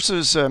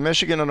 Versus Michigan,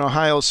 Michigan and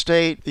Ohio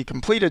State. He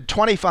completed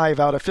 25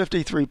 out of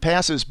 53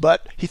 passes,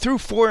 but he threw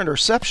 4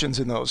 interceptions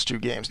in those 2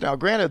 games. Now,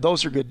 granted,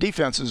 those are good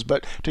defenses,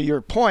 but to your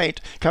point,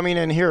 coming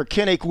in here,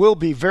 Kinnick will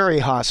be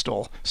very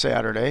hostile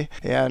Saturday,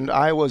 and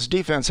Iowa's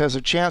defense has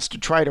a chance to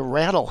try to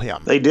rattle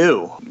him. They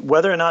do.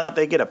 Whether or not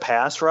they get a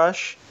pass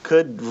rush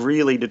could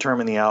really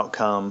determine the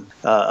outcome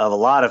of a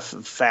lot of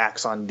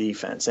facts on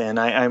defense. And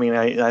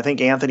I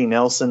think Anthony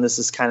Nelson, this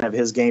is kind of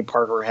his game,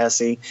 Parker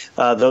Hesse.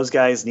 Those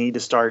guys need to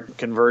start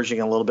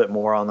converging a little bit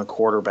more on the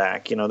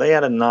quarterback. They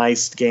had a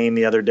nice game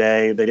the other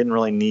day. They didn't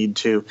really need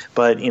to,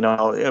 but,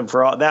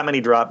 for that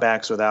many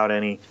dropbacks without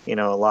any, a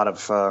lot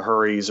of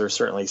hurries or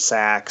certainly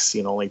sacks,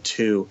 only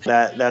 2,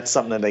 that's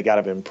something that they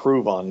got to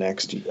improve on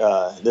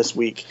this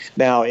week.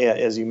 Now,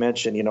 as you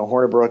mentioned,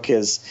 Hornibrook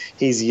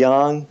he's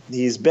young.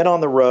 He's been on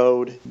the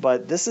road,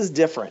 but this is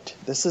different.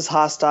 This is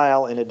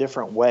hostile in a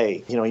different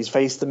way. He's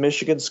faced the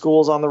Michigan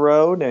schools on the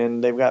road,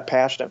 and they've got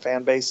passionate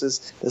fan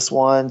bases. This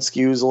one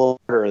skews a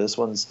little harder. This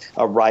one's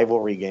a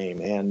rivalry game,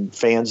 and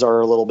fans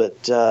are a little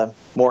bit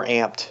more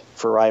amped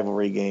for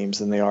rivalry games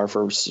than they are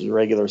for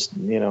regular,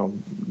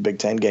 Big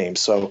Ten games.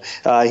 So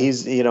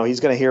he's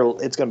going to hear,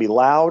 it's going to be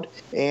loud.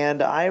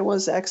 And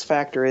Iowa's X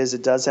factor is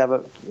it does have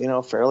a,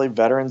 fairly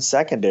veteran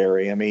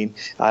secondary. I mean,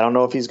 I don't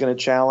know if he's going to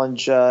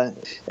challenge.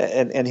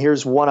 And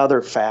here's one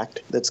other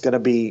fact that's going to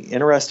be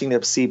interesting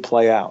to see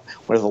play out.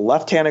 With a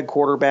left-handed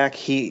quarterback,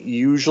 he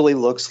usually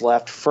looks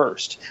left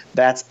first.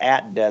 That's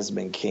at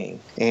Desmond King.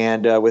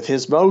 And with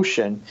his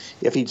motion,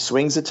 if he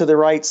swings it to the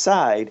right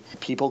side,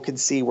 people can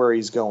see where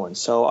he's going.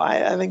 So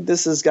I think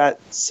this has got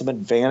some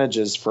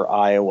advantages for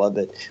Iowa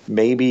that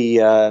maybe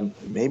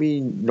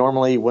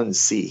normally you wouldn't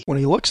see. When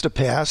he looks to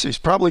pass, he's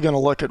probably going to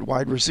look at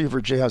wide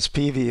receiver Jazz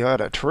Peavy, who had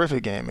a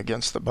terrific game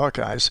against the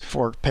Buckeyes.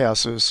 4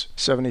 passes,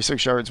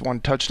 76 yards, 1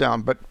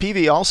 touchdown. But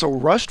Peavy also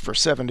rushed for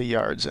 70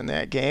 yards in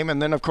that game.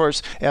 And then, of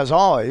course, as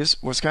always,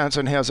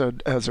 Wisconsin has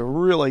a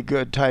really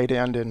good tight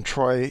end in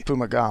Troy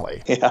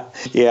Fumagalli.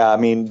 Yeah. I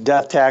mean,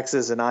 death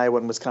taxes in Iowa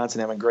and Wisconsin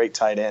having great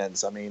tight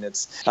ends. I mean,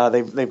 it's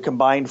they've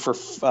combined for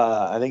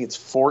I think it's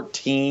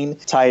 14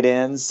 tight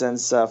ends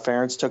since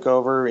Ferentz took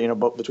over.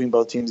 Between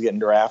both teams getting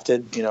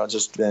drafted. It's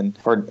just been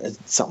or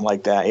something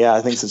like that. Yeah,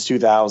 I think since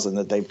 2000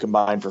 that they've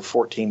combined for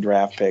 14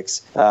 draft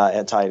picks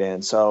at tight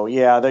end. So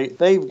yeah,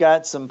 they've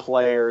got some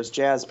players.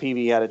 Jazz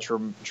Peavy had a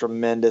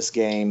tremendous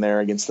game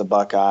there against the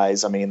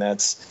Buckeyes. I mean,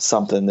 that's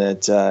something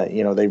that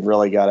they've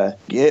really got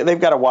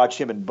to watch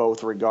him in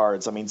both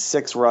regards. I mean,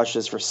 6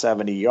 rushes for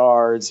 70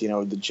 yards.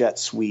 The jet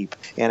sweep.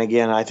 And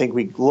again, I think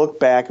we look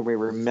back and we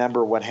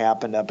remember what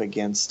happened up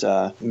against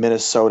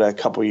Minnesota a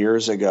couple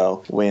years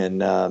ago when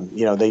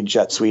they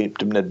jet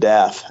sweeped him to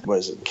death. It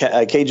was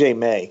KJ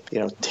May,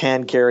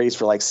 10 carries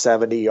for like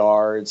 70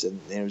 yards, and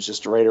it was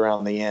just right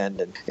around the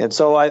end. And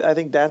so I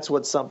think that's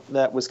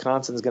that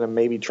Wisconsin's going to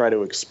maybe try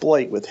to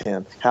exploit with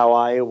him. How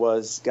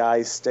Iowa's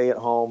guys stay at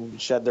home,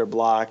 shed their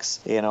blocks,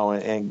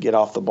 and get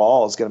off the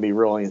ball is going to be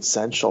really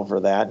essential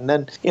for that. And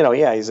then,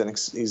 he's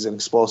an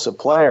explosive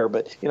player,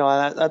 but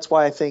that's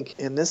why I think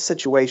in this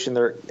situation,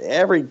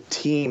 every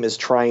team is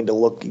trying to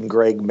look in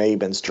Greg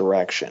Maben's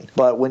direction.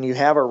 But when you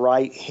have a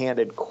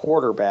right-handed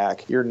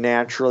quarterback, you're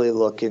naturally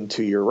looking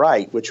to your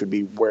right, which would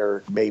be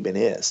where Maben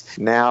is.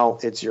 Now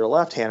it's your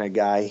left-handed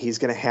guy. He's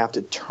going to have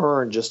to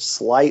turn just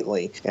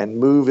slightly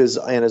and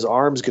his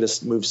arm's going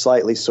to move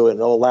slightly, so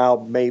it'll allow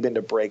Maben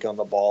to break on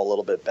the ball a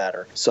little bit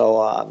better. So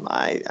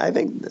I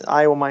think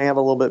Iowa might have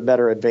a little bit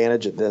better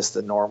advantage at this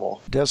than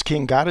normal. Des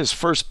King got his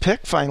first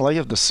pick finally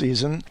of the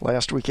season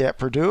last week at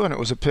Purdue, and it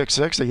was a pick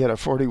 6. He had a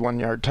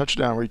 41-yard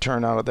touchdown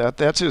return out of that.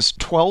 That's his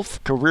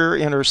 12th career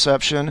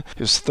interception,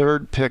 his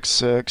 3rd pick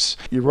 6.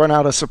 You run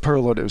out of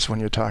superlatives when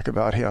you talk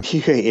about him.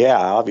 Yeah,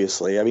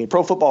 obviously. I mean,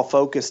 Pro Football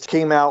Focus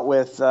came out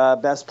with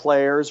best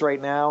players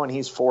right now, and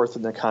he's 4th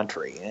in the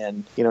country.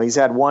 And, he's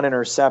had 1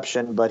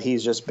 interception, but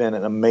he's just been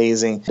an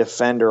amazing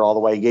defender all the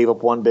way. He gave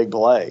up 1 big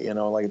play,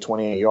 like a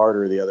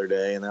 28-yarder the other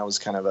day, and that was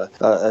kind of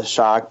a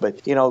shock.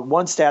 But,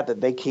 one stat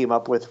that they came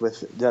up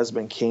with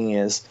Desmond King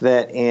is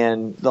that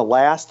in the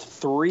last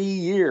 3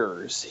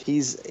 years,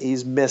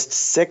 he's missed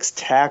 6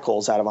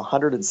 tackles out of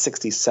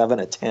 167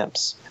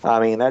 attempts. I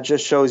mean, that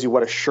just shows you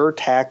what a sure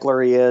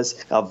tackler he is,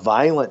 a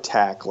violent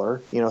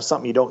tackler,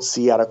 something you don't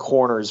see out of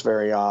corners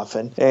very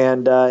often,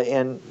 and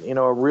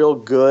a real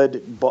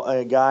good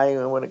guy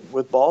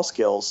with ball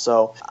skills.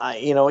 So,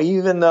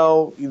 even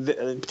though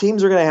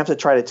teams are going to have to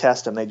try to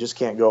test him, they just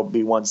can't go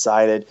be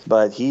one-sided,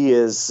 but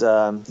he's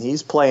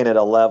playing at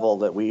a level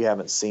that we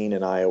haven't seen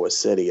in Iowa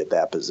City at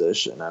that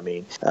position. I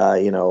mean,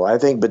 I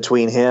think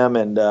between him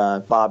and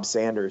Bob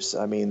Sanders,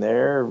 I mean,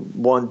 they're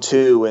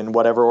 1-2 two in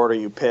whatever order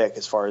you pick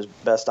as far as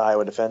best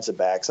Iowa defensive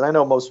backs. And I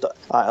know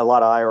a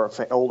lot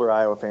of older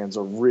Iowa fans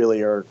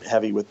are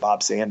heavy with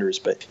Bob Sanders,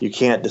 but you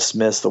can't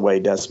dismiss the way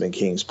Desmond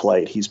King's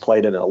played. He's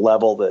played at a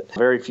level that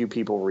very few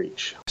people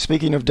reach.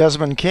 Speaking of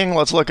Desmond King,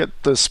 let's look at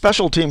the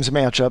special teams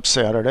matchup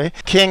Saturday.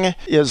 King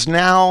is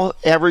now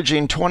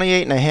averaging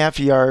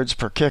 28.5 yards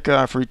per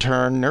kickoff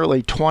return,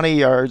 nearly 20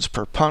 yards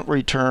per punt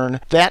return.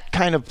 That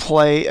kind of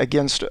play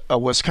against a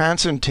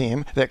Wisconsin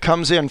team that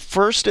comes in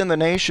first in the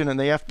nation in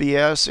the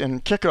FBS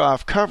in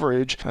kickoff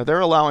coverage. They're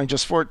allowing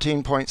just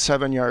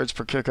 14.7 yards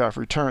per kickoff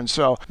return.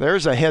 So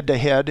there's a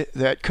head-to-head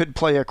that could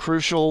be a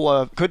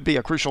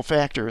crucial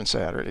factor in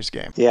Saturday's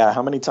game. Yeah,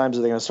 how many times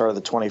are they going to start at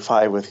the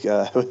 25 with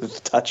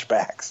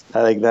touchbacks?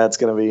 I think that's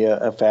going to be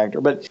a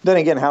factor. But then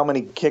again, how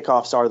many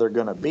kickoffs are there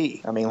going to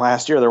be? I mean,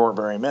 last year there weren't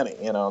very many.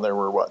 There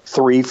were,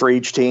 3 for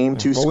each team,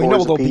 2 scores we know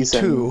there'll apiece. Be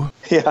 2.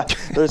 Yeah,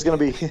 there's going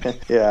to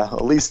be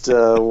at least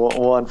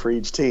 1 for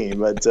each team.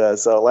 But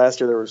so last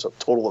year there was a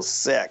total of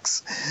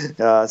 6.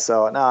 I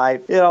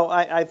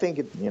think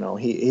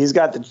he's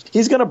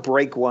going to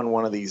break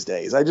one of these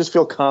days. I just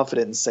feel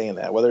confident in saying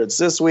that. Whether it's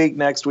this week,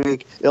 next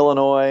week,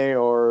 Illinois,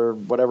 or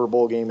whatever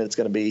bowl game it's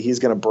going to be, he's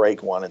going to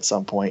break one at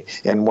some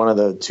point in one of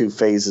the 2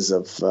 phases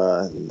of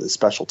the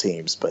special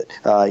teams. But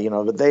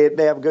but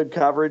they have good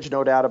coverage,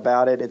 no doubt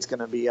about it. It's going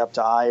to be up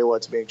to Iowa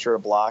to make sure to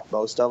block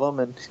most of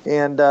them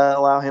and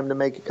allow him to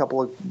make a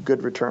couple of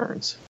good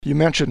returns. You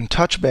mentioned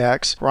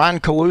touchbacks. Ron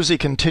Coluzzi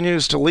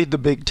continues to lead the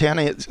Big Ten.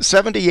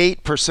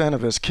 78%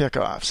 of his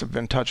kickoffs have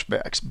been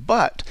touchbacks.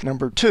 But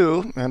number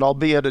 2, and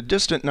albeit a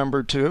distant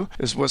number 2,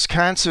 is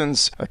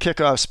Wisconsin's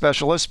kickoff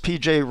specialist,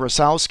 P.J.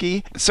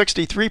 Rosowski.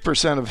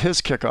 63% of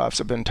his kickoffs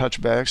have been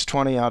touchbacks,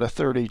 20 out of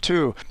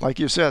 32. Like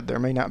you said, there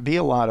may not be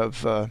a lot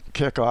of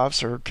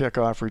kickoffs or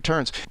kickoff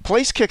returns.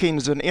 Place kicking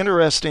is an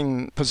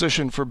interesting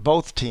position for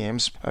both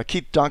teams.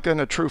 Keith Duncan,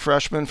 a true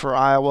freshman for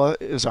Iowa,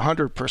 is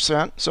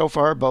 100% so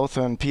far, both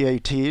on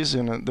PATs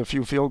and the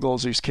few field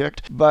goals he's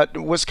kicked. But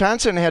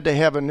Wisconsin had to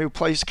have a new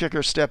place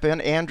kicker step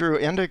in, Andrew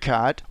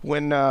Endicott,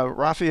 when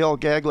Rafael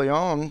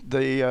Gaglione,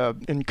 the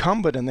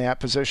incumbent in that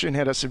position,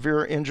 had a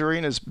severe injury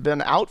and has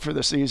been out for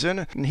the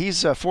season. And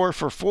he's 4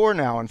 for 4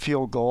 now in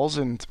field goals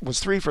and was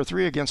 3 for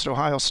 3 against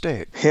Ohio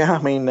State. Yeah,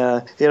 I mean,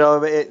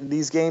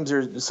 these games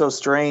are so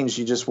strange.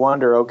 You just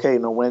wonder, okay,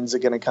 when's it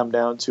going to come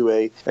down to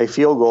a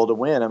field goal to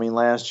win? I mean,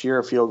 last year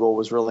a field goal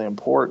was really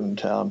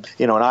important. And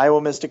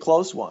Iowa missed a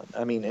close one.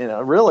 I mean,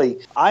 really,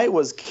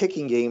 Iowa's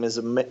kicking game has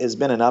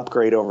been an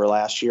upgrade over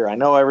last year. I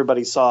know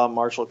everybody saw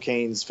Marshall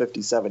Kane's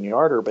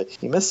 57-yarder, but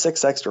he missed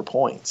 6 extra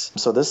points.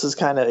 So this is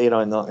kind of,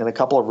 in a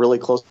couple of really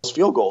close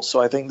field goals.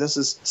 So I think this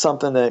is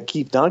something that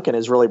Keith Duncan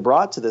has really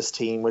brought to this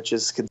team, which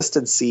is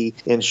consistency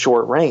in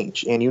short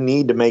range. And you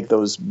need to make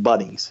those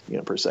buddies,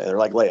 per se. They're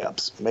like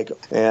layups. Make them.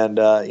 And,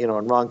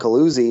 and Ron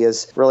Coluzzi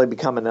has really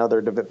become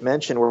another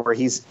dimension where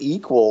he's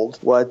equaled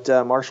what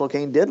Marshall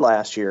Kane did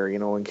last year,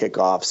 in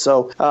kickoff.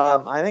 So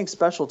I think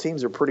special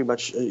teams are pretty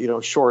much,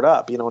 short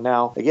up.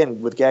 Now,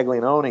 again, with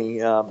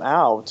Gaglione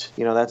out,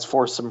 that's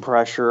forced some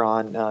pressure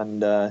on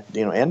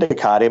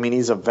Endicott. I mean,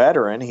 he's a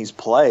veteran. He's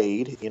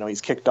played.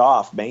 He's kicked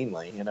off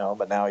mainly,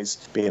 but now he's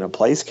being a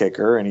place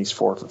kicker and he's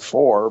 4 for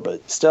 4.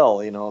 But still,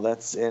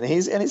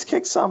 he's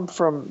kicked some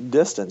from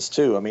distance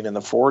too. I mean, in the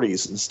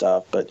 40s and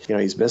stuff. But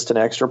he's missed an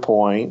extra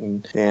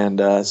point, and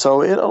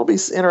so it'll be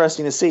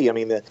interesting to see. I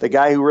mean, the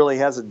guy who really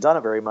hasn't done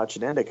it very much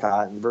in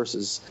Endicott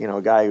versus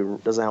a guy who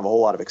doesn't have a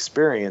whole lot of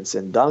experience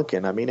in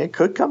Duncan. I mean, it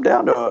could come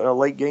down to a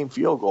late game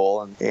field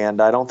goal,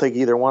 and I don't think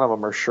either one of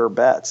them are sure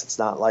bets. It's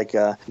not like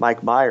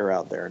Mike Meyer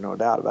out there, no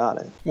doubt about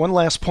it. One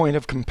last point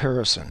of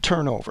comparison: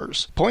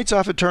 turnovers. Points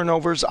off of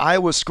turnovers.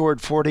 Iowa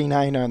scored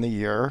 49 on the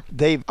year.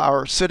 They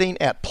are sitting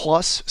at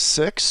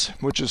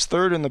 +6, which is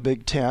 3rd in the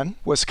Big Ten.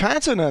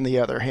 Wisconsin, on the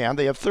other hand,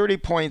 they have 30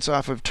 points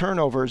off of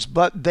turnovers,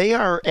 but they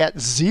are at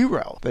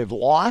 0. They've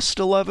lost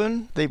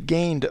 11, they've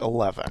gained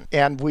 11.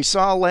 And we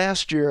saw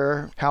last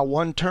year how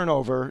one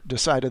turnover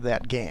decided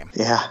that game.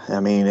 Yeah, I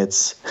mean,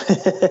 it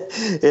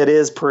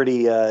is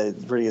pretty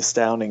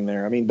astounding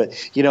there. I mean, but,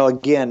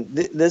 again,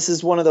 this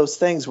is one of those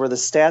things where the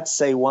stats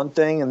say one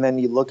thing and then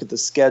you look at the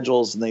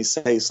schedules and they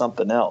say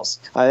something else.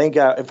 I think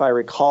if I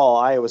recall,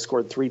 Iowa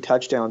scored 3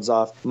 touchdowns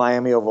off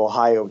Miami of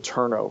Ohio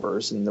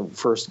turnovers in the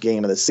first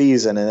game of the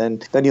season.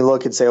 And then you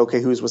look and say,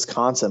 okay, who's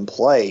Wisconsin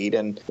played?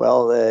 And,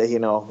 well,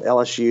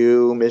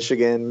 LSU,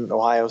 Michigan,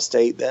 Ohio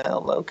State,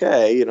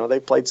 they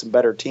played some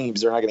better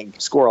teams. They're not going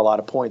to score a lot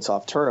of points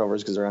off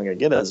turnovers because they're not going to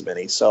get as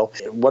many. So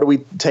what do we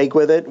take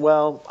with it?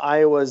 Well,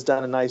 Iowa's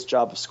done a nice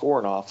job of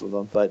scoring off of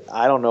them, but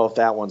I don't know if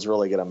that one's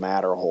really going to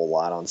matter a whole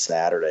lot on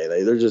Saturday.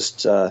 They're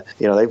just,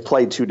 they've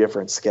played 2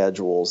 different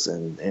schedules,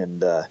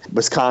 and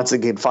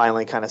Wisconsin can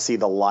finally kind of see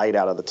the light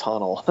out of the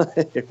tunnel,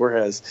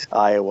 whereas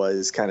Iowa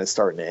is kind of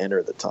starting to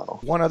enter the tunnel.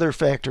 One other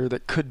factor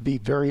that could be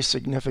very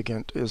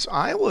significant is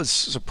Iowa's,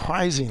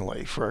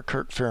 surprisingly, for a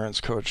Kirk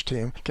Ferentz coach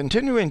team,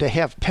 continuing to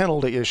have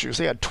penalty issues.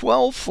 They had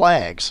 12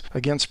 flags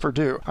against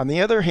Purdue. On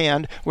the other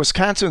hand,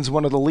 Wisconsin's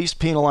one of the least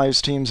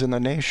penalized teams in the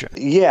nation.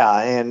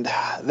 Yeah, and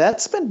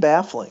that's been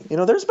baffling.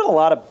 There's been a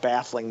lot of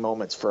baffling baffling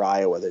moments for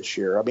Iowa this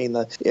year. I mean,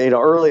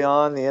 early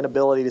on, the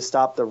inability to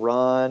stop the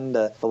run,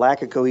 the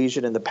lack of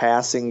cohesion in the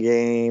passing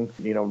game,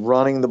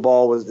 running the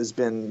ball has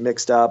been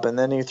mixed up, and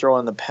then you throw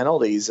in the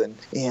penalties, and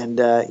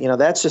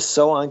that's just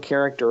so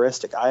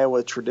uncharacteristic.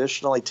 Iowa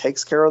traditionally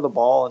takes care of the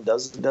ball and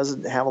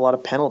doesn't have a lot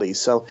of penalties.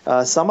 So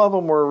some of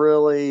them were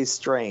really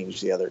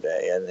strange the other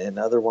day, and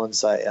other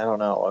ones I don't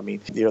know. I mean,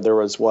 there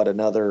was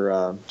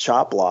another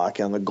chop block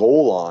on the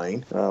goal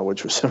line,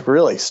 which was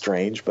really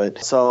strange.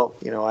 But so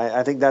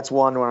I think that's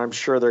one where I'm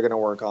sure they're going to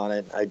work on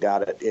it. I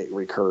doubt it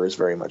recurs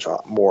very much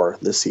more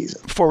this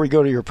season. Before we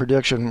go to your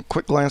prediction,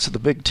 quick glance at the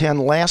Big Ten.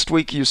 Last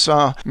week you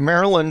saw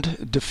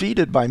Maryland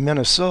defeated by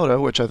Minnesota,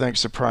 which I think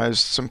surprised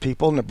some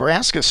people.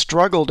 Nebraska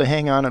struggled to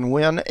hang on and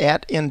win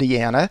at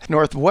Indiana.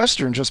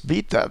 Northwestern just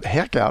beat the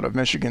heck out of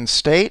Michigan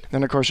State.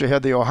 Then, of course, you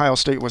had the Ohio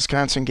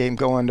State-Wisconsin game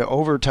go into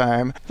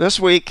overtime. This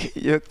week,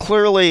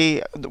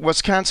 clearly, the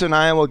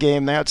Wisconsin-Iowa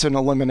game, that's an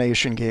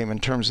elimination game in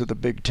terms of the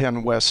Big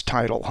Ten West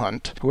title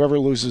hunt. Whoever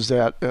loses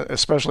that,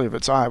 especially if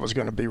it's Iowa, is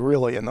going to be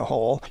really in the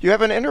hole. You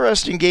have an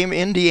interesting game,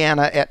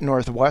 Indiana at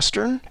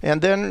Northwestern,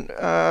 and then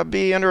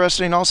be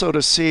interesting also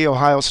to see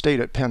Ohio State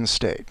at Penn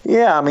State.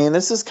 Yeah, I mean,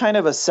 this is kind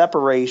of a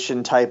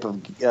separation type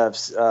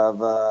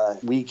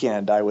of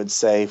weekend, I would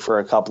say, for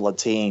a couple of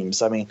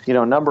teams. I mean,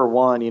 number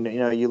one,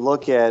 you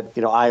look at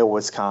Iowa,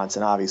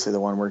 Wisconsin, obviously the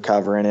one we're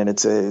covering, and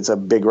it's a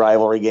big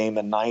rivalry game,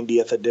 the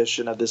 90th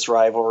edition of this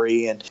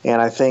rivalry, and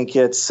I think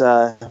it's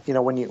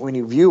when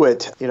you view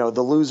it,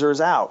 the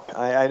loser's out.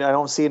 I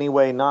don't see any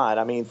way not.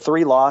 I mean,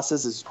 3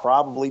 losses is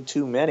probably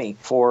too many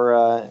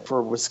for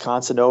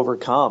Wisconsin to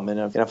overcome,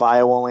 and if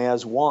Iowa only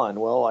has 1,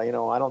 well, I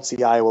don't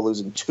see Iowa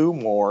losing 2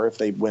 more if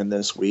they win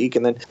this week,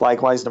 and then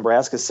likewise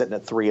Nebraska's sitting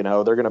at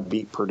 3-0. They're going to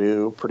beat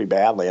Purdue pretty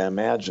badly, I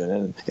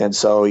imagine, and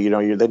so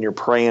you're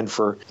praying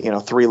for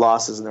 3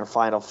 losses in their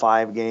final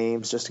 5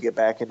 games just to get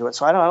back into it.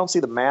 So I don't see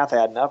the math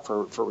adding up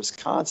for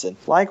Wisconsin.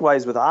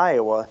 Likewise with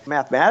Iowa,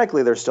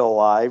 mathematically they're still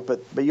alive,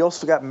 but you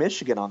also got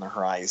Michigan on the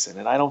horizon,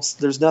 and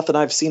there's nothing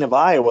I've seen of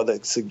Iowa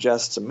that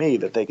suggests to me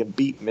that they can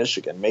beat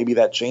Michigan. Maybe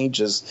that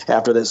changes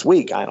after this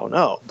week. I don't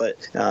know, but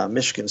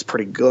Michigan's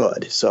pretty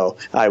good, so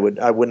I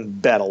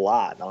wouldn't bet a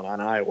lot on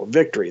Iowa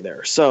victory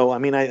there. So I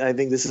mean, I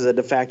think this is a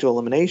de facto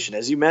elimination.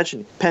 As you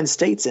mentioned, Penn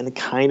State's in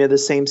kind of the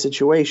same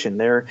situation.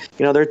 They're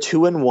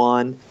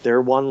 2-1.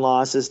 Their 1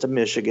 loss is to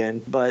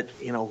Michigan, but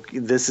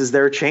this is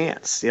their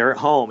chance. They're at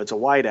home. It's a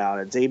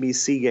whiteout. It's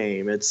ABC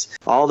game. It's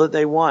all that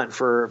they want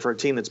for a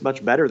team that's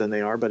much better than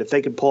they are. But if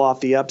they can pull off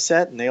the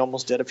upset, and they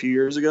almost did a few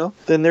years ago,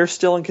 then they're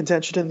still in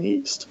contention in the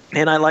East.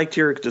 And I liked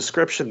your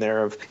description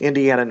there of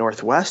Indiana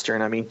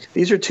Northwestern. I mean,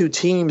 these are 2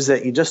 teams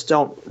that you just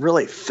don't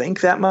really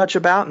think that much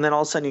about, and then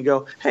all of a sudden you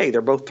go, hey,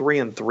 they're both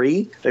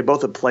 3-3. They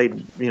both have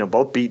played,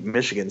 both beat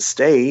Michigan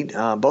State.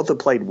 Both have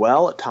played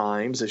well at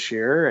times this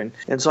year,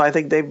 and so I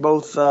think they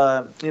both,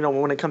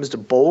 when it comes to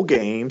bowl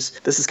games,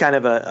 this is kind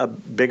of a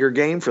bigger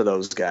game for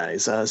those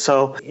guys.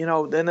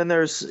 Then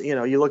there's,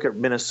 you look at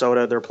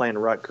Minnesota, they're playing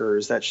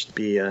Rutgers. That should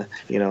be a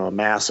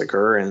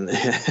massacre, and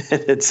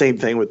same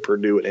thing with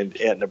Purdue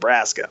and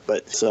Nebraska.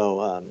 But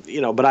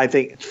but I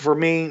think for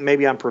me,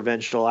 maybe I'm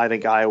provincial. I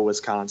think Iowa,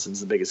 Wisconsin's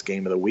the biggest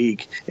game of the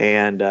week,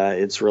 and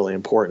it's really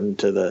important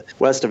to the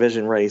West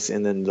Division race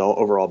and then the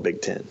overall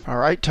Big Ten. All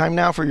right, time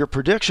now for your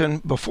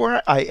prediction.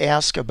 Before I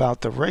ask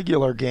about the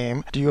regular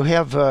game, do you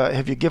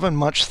have you given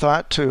much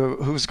thought to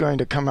who's going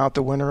to come out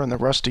the winner in the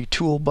Rusty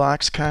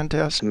Toolbox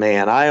contest?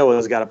 Man,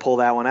 Iowa's got to pull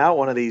that one out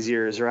one of these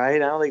years, right? I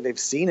don't think they've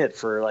seen it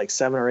for like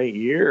 7 or 8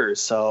 years.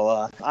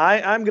 So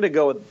I'm going to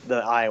go with the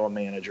Iowa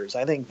managers.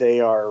 I think they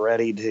are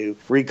ready to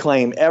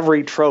reclaim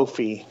every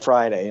trophy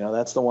Friday.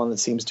 That's the one that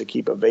seems to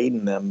keep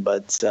evading them.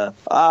 But,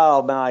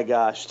 oh my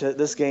gosh,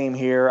 this game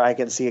here, I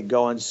can see it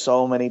going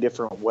so many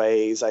different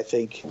ways. I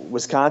think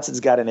Wisconsin's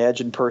got an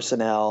edge in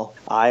personnel.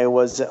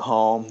 Iowa's at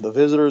home. The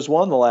visitors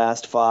won the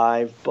last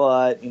 5,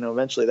 but,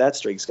 eventually that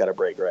streak's got to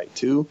break right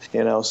too.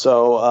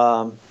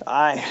 So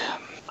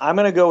I'm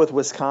going to go with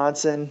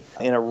Wisconsin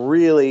in a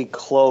really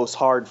close,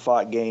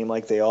 hard-fought game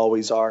like they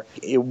always are.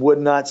 It would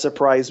not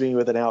surprise me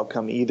with an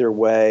outcome either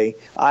way.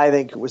 I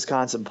think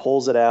Wisconsin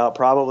pulls it out,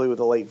 probably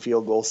with a late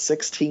field goal,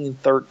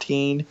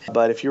 16-13.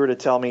 But if you were to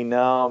tell me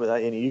no,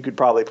 you could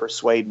probably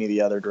persuade me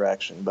the other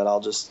direction. But I'll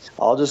just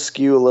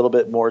skew a little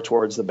bit more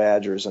towards the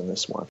Badgers in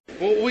this one.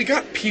 Well, we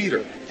got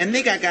Peter, and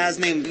they got guys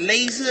named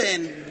Laser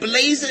and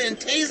Blazer and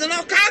Taser and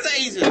all kinds of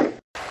Asia.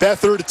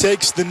 Beathard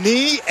takes the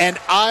knee, and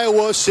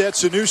Iowa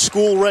sets a new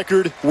school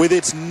record with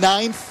its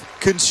 9th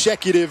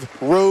consecutive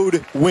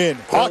road win.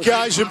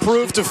 Hawkeyes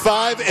improved to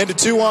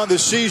 5-2 on the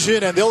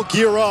season, and they'll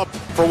gear up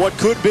for what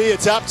could be a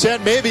top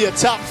 10, maybe a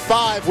top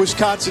 5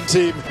 Wisconsin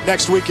team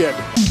next weekend.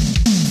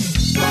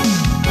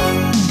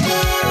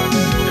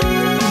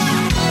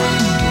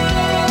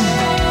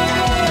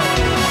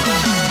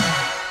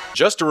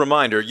 Just a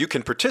reminder, you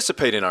can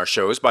participate in our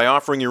shows by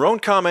offering your own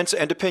comments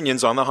and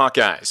opinions on the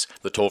Hawkeyes.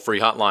 The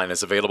toll-free hotline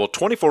is available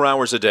 24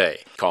 hours a day.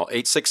 Call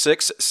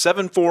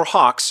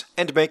 866-74-HAWKS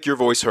and make your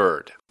voice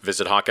heard.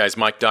 Visit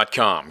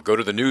HawkeyesMike.com, go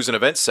to the news and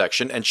events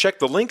section, and check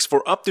the links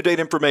for up-to-date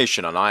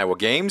information on Iowa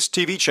games,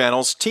 TV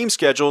channels, team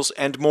schedules,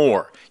 and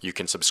more. You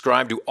can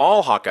subscribe to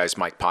all Hawkeyes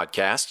Mike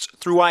podcasts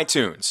through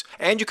iTunes,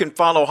 and you can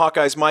follow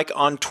Hawkeyes Mike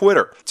on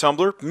Twitter,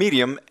 Tumblr,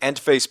 Medium, and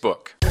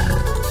Facebook.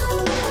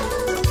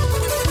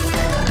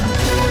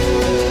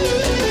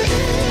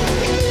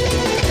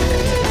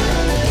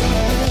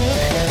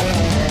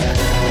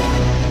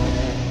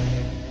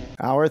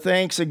 Our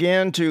thanks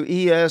again to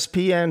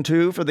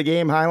ESPN2 for the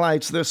game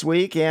highlights this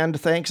week, and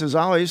thanks as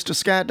always to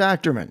Scott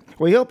Docterman.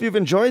 We hope you've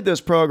enjoyed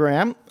this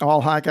program.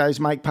 All Hawkeyes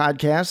Mike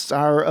podcasts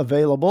are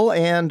available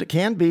and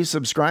can be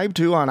subscribed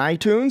to on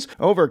iTunes,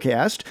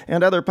 Overcast,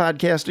 and other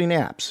podcasting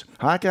apps.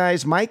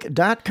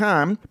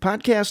 HawkeyesMike.com,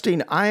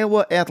 podcasting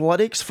Iowa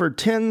athletics for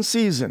 10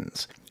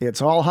 seasons.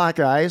 It's all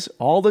Hawkeyes,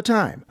 all the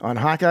time, on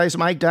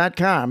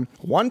HawkeyesMike.com.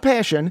 One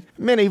passion,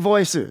 many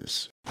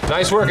voices.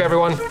 Nice work,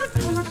 everyone.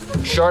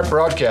 Sharp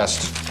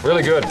broadcast.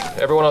 Really good.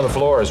 Everyone on the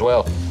floor as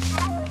well.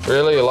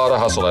 Really a lot of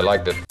hustle. I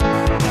liked it.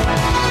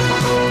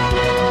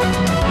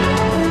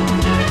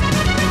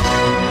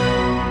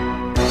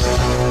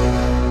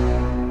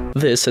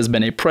 This has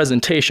been a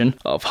presentation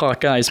of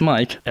Hawkeyes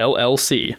Mike, LLC.